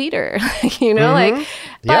shitty leader,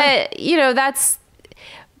 but that's,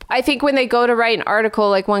 I think when they go to write an article,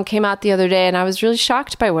 like one came out the other day and I was really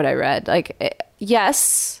shocked by what I read. Like,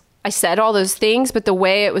 yes, I said all those things, but the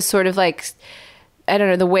way it was sort of like, I don't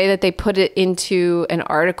know, the way that they put it into an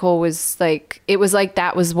article was like, it was like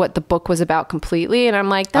that was what the book was about completely. And I'm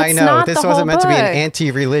like, that's not the whole book. I know, this wasn't meant to be an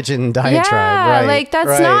anti-religion diatribe. Yeah, right, like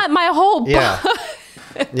that's not my whole book.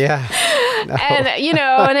 Yeah. No. And,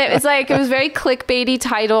 and it was like, it was very clickbaity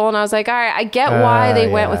title. And I was like, all right, I get why they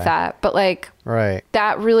went with that. But like,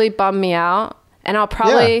 that really bummed me out. And I'll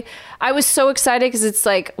probably, I was so excited because it's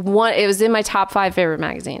like it was in my top 5 favorite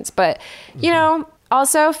magazines. But,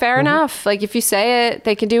 also, fair enough. Like, if you say it,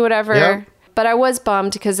 they can do whatever. Yep. But I was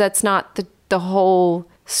bummed because that's not the whole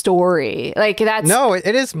story. Like, that's... No,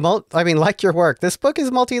 it is... like your work, this book is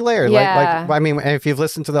multi-layered. Yeah. If you've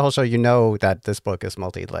listened to the whole show, you know that this book is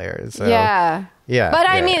multi-layered. So, yeah. But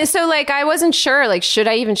I mean, so, like, I wasn't sure. Like, should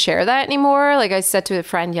I even share that anymore? Like, I said to a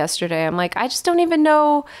friend yesterday, I'm like, I just don't even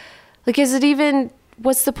know... Like, is it even...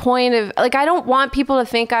 What's the point of... Like, I don't want people to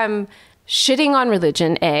think I'm... shitting on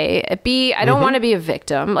religion, A. B, I don't want to be a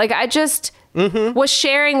victim. Like, I just was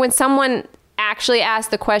sharing when someone actually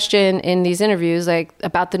asked the question in these interviews, like,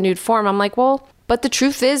 about the nude form. I'm like, well, But the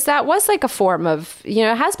truth is that was like a form of,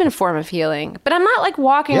 it has been a form of healing. But I'm not like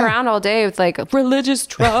walking around all day with like religious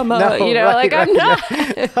trauma, I'm not.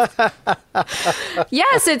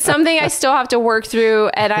 Yes, it's something I still have to work through.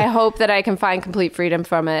 And I hope that I can find complete freedom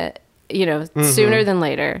from it, sooner than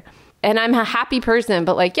later. And I'm a happy person,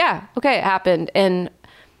 but like, okay, it happened.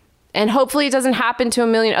 And hopefully it doesn't happen to a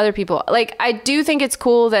million other people. Like, I do think it's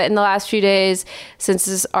cool that in the last few days since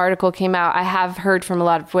this article came out, I have heard from a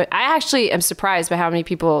lot of... I actually am surprised by how many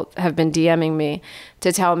people have been DMing me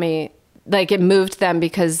to tell me, like, it moved them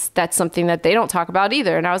because that's something that they don't talk about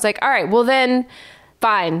either. And I was like, all right, well then,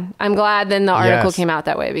 fine. I'm glad then the article came out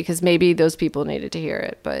that way because maybe those people needed to hear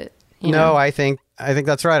it. But, No, I think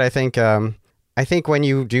that's right. I think when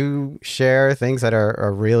you do share things that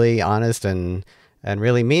are really honest and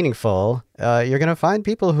really meaningful, you're going to find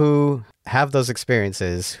people who have those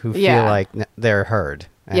experiences who feel like they're heard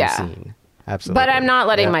and seen. Absolutely. But I'm not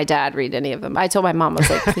letting my dad read any of them. I told my mom, I was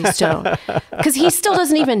like, please don't. Because he still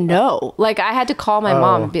doesn't even know. Like, I had to call my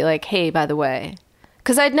mom and be like, hey, by the way.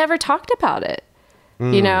 Because I'd never talked about it.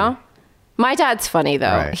 My dad's funny,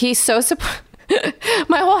 though. Right. He's so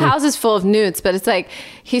my whole house is full of nudes, but it's like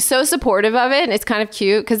he's so supportive of it, and it's kind of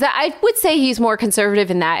cute because I would say he's more conservative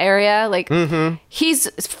in that area. Like he's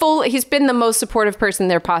been the most supportive person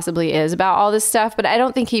there possibly is about all this stuff, but I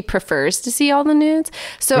don't think he prefers to see all the nudes.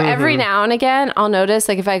 So every now and again, I'll notice,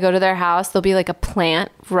 like, if I go to their house, there'll be like a plant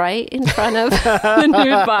right in front of the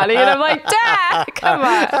nude body, and I'm like, Dad, come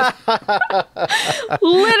on.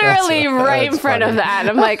 Literally right in front of that.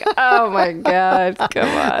 I'm like, oh my God, come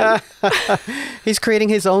on. He's creating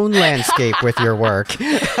his own landscape with your work.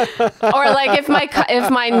 Or like if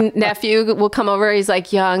my nephew will come over, he's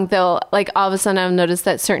like young, they'll like all of a sudden I've noticed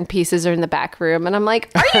that certain pieces are in the back room, and I'm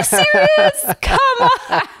like, are you serious? Come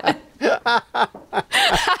on.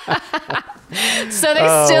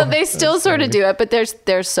 So they still sort of do it, but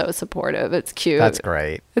they're so supportive. It's cute. That's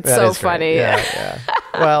great. It's so funny. Yeah.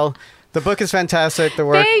 Well, the book is fantastic. The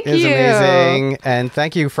work is amazing. And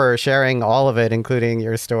thank you for sharing all of it, including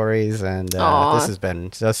your stories. And this has been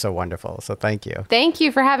just so wonderful. So thank you. Thank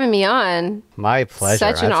you for having me on. My pleasure.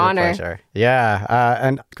 Such an honor. Pleasure. Yeah.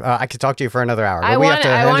 And I could talk to you for another hour. I want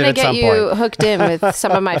to get you hooked in with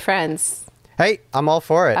some of my friends. Hey, I'm all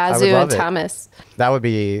for it. Azu and Thomas. That would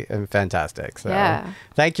be fantastic. So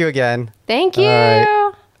thank you again. Thank you.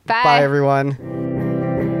 Right. Bye. Bye, everyone.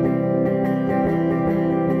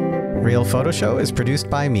 Real Photo Show is produced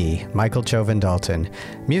by me, Michael Chauvin-Dalton.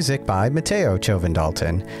 Music by Matteo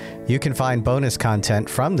Chauvin-Dalton. You can find bonus content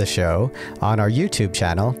from the show on our YouTube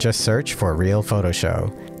channel. Just search for Real Photo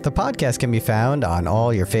Show. The podcast can be found on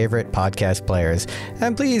all your favorite podcast players.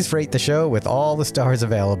 And please rate the show with all the stars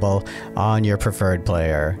available on your preferred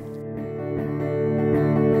player.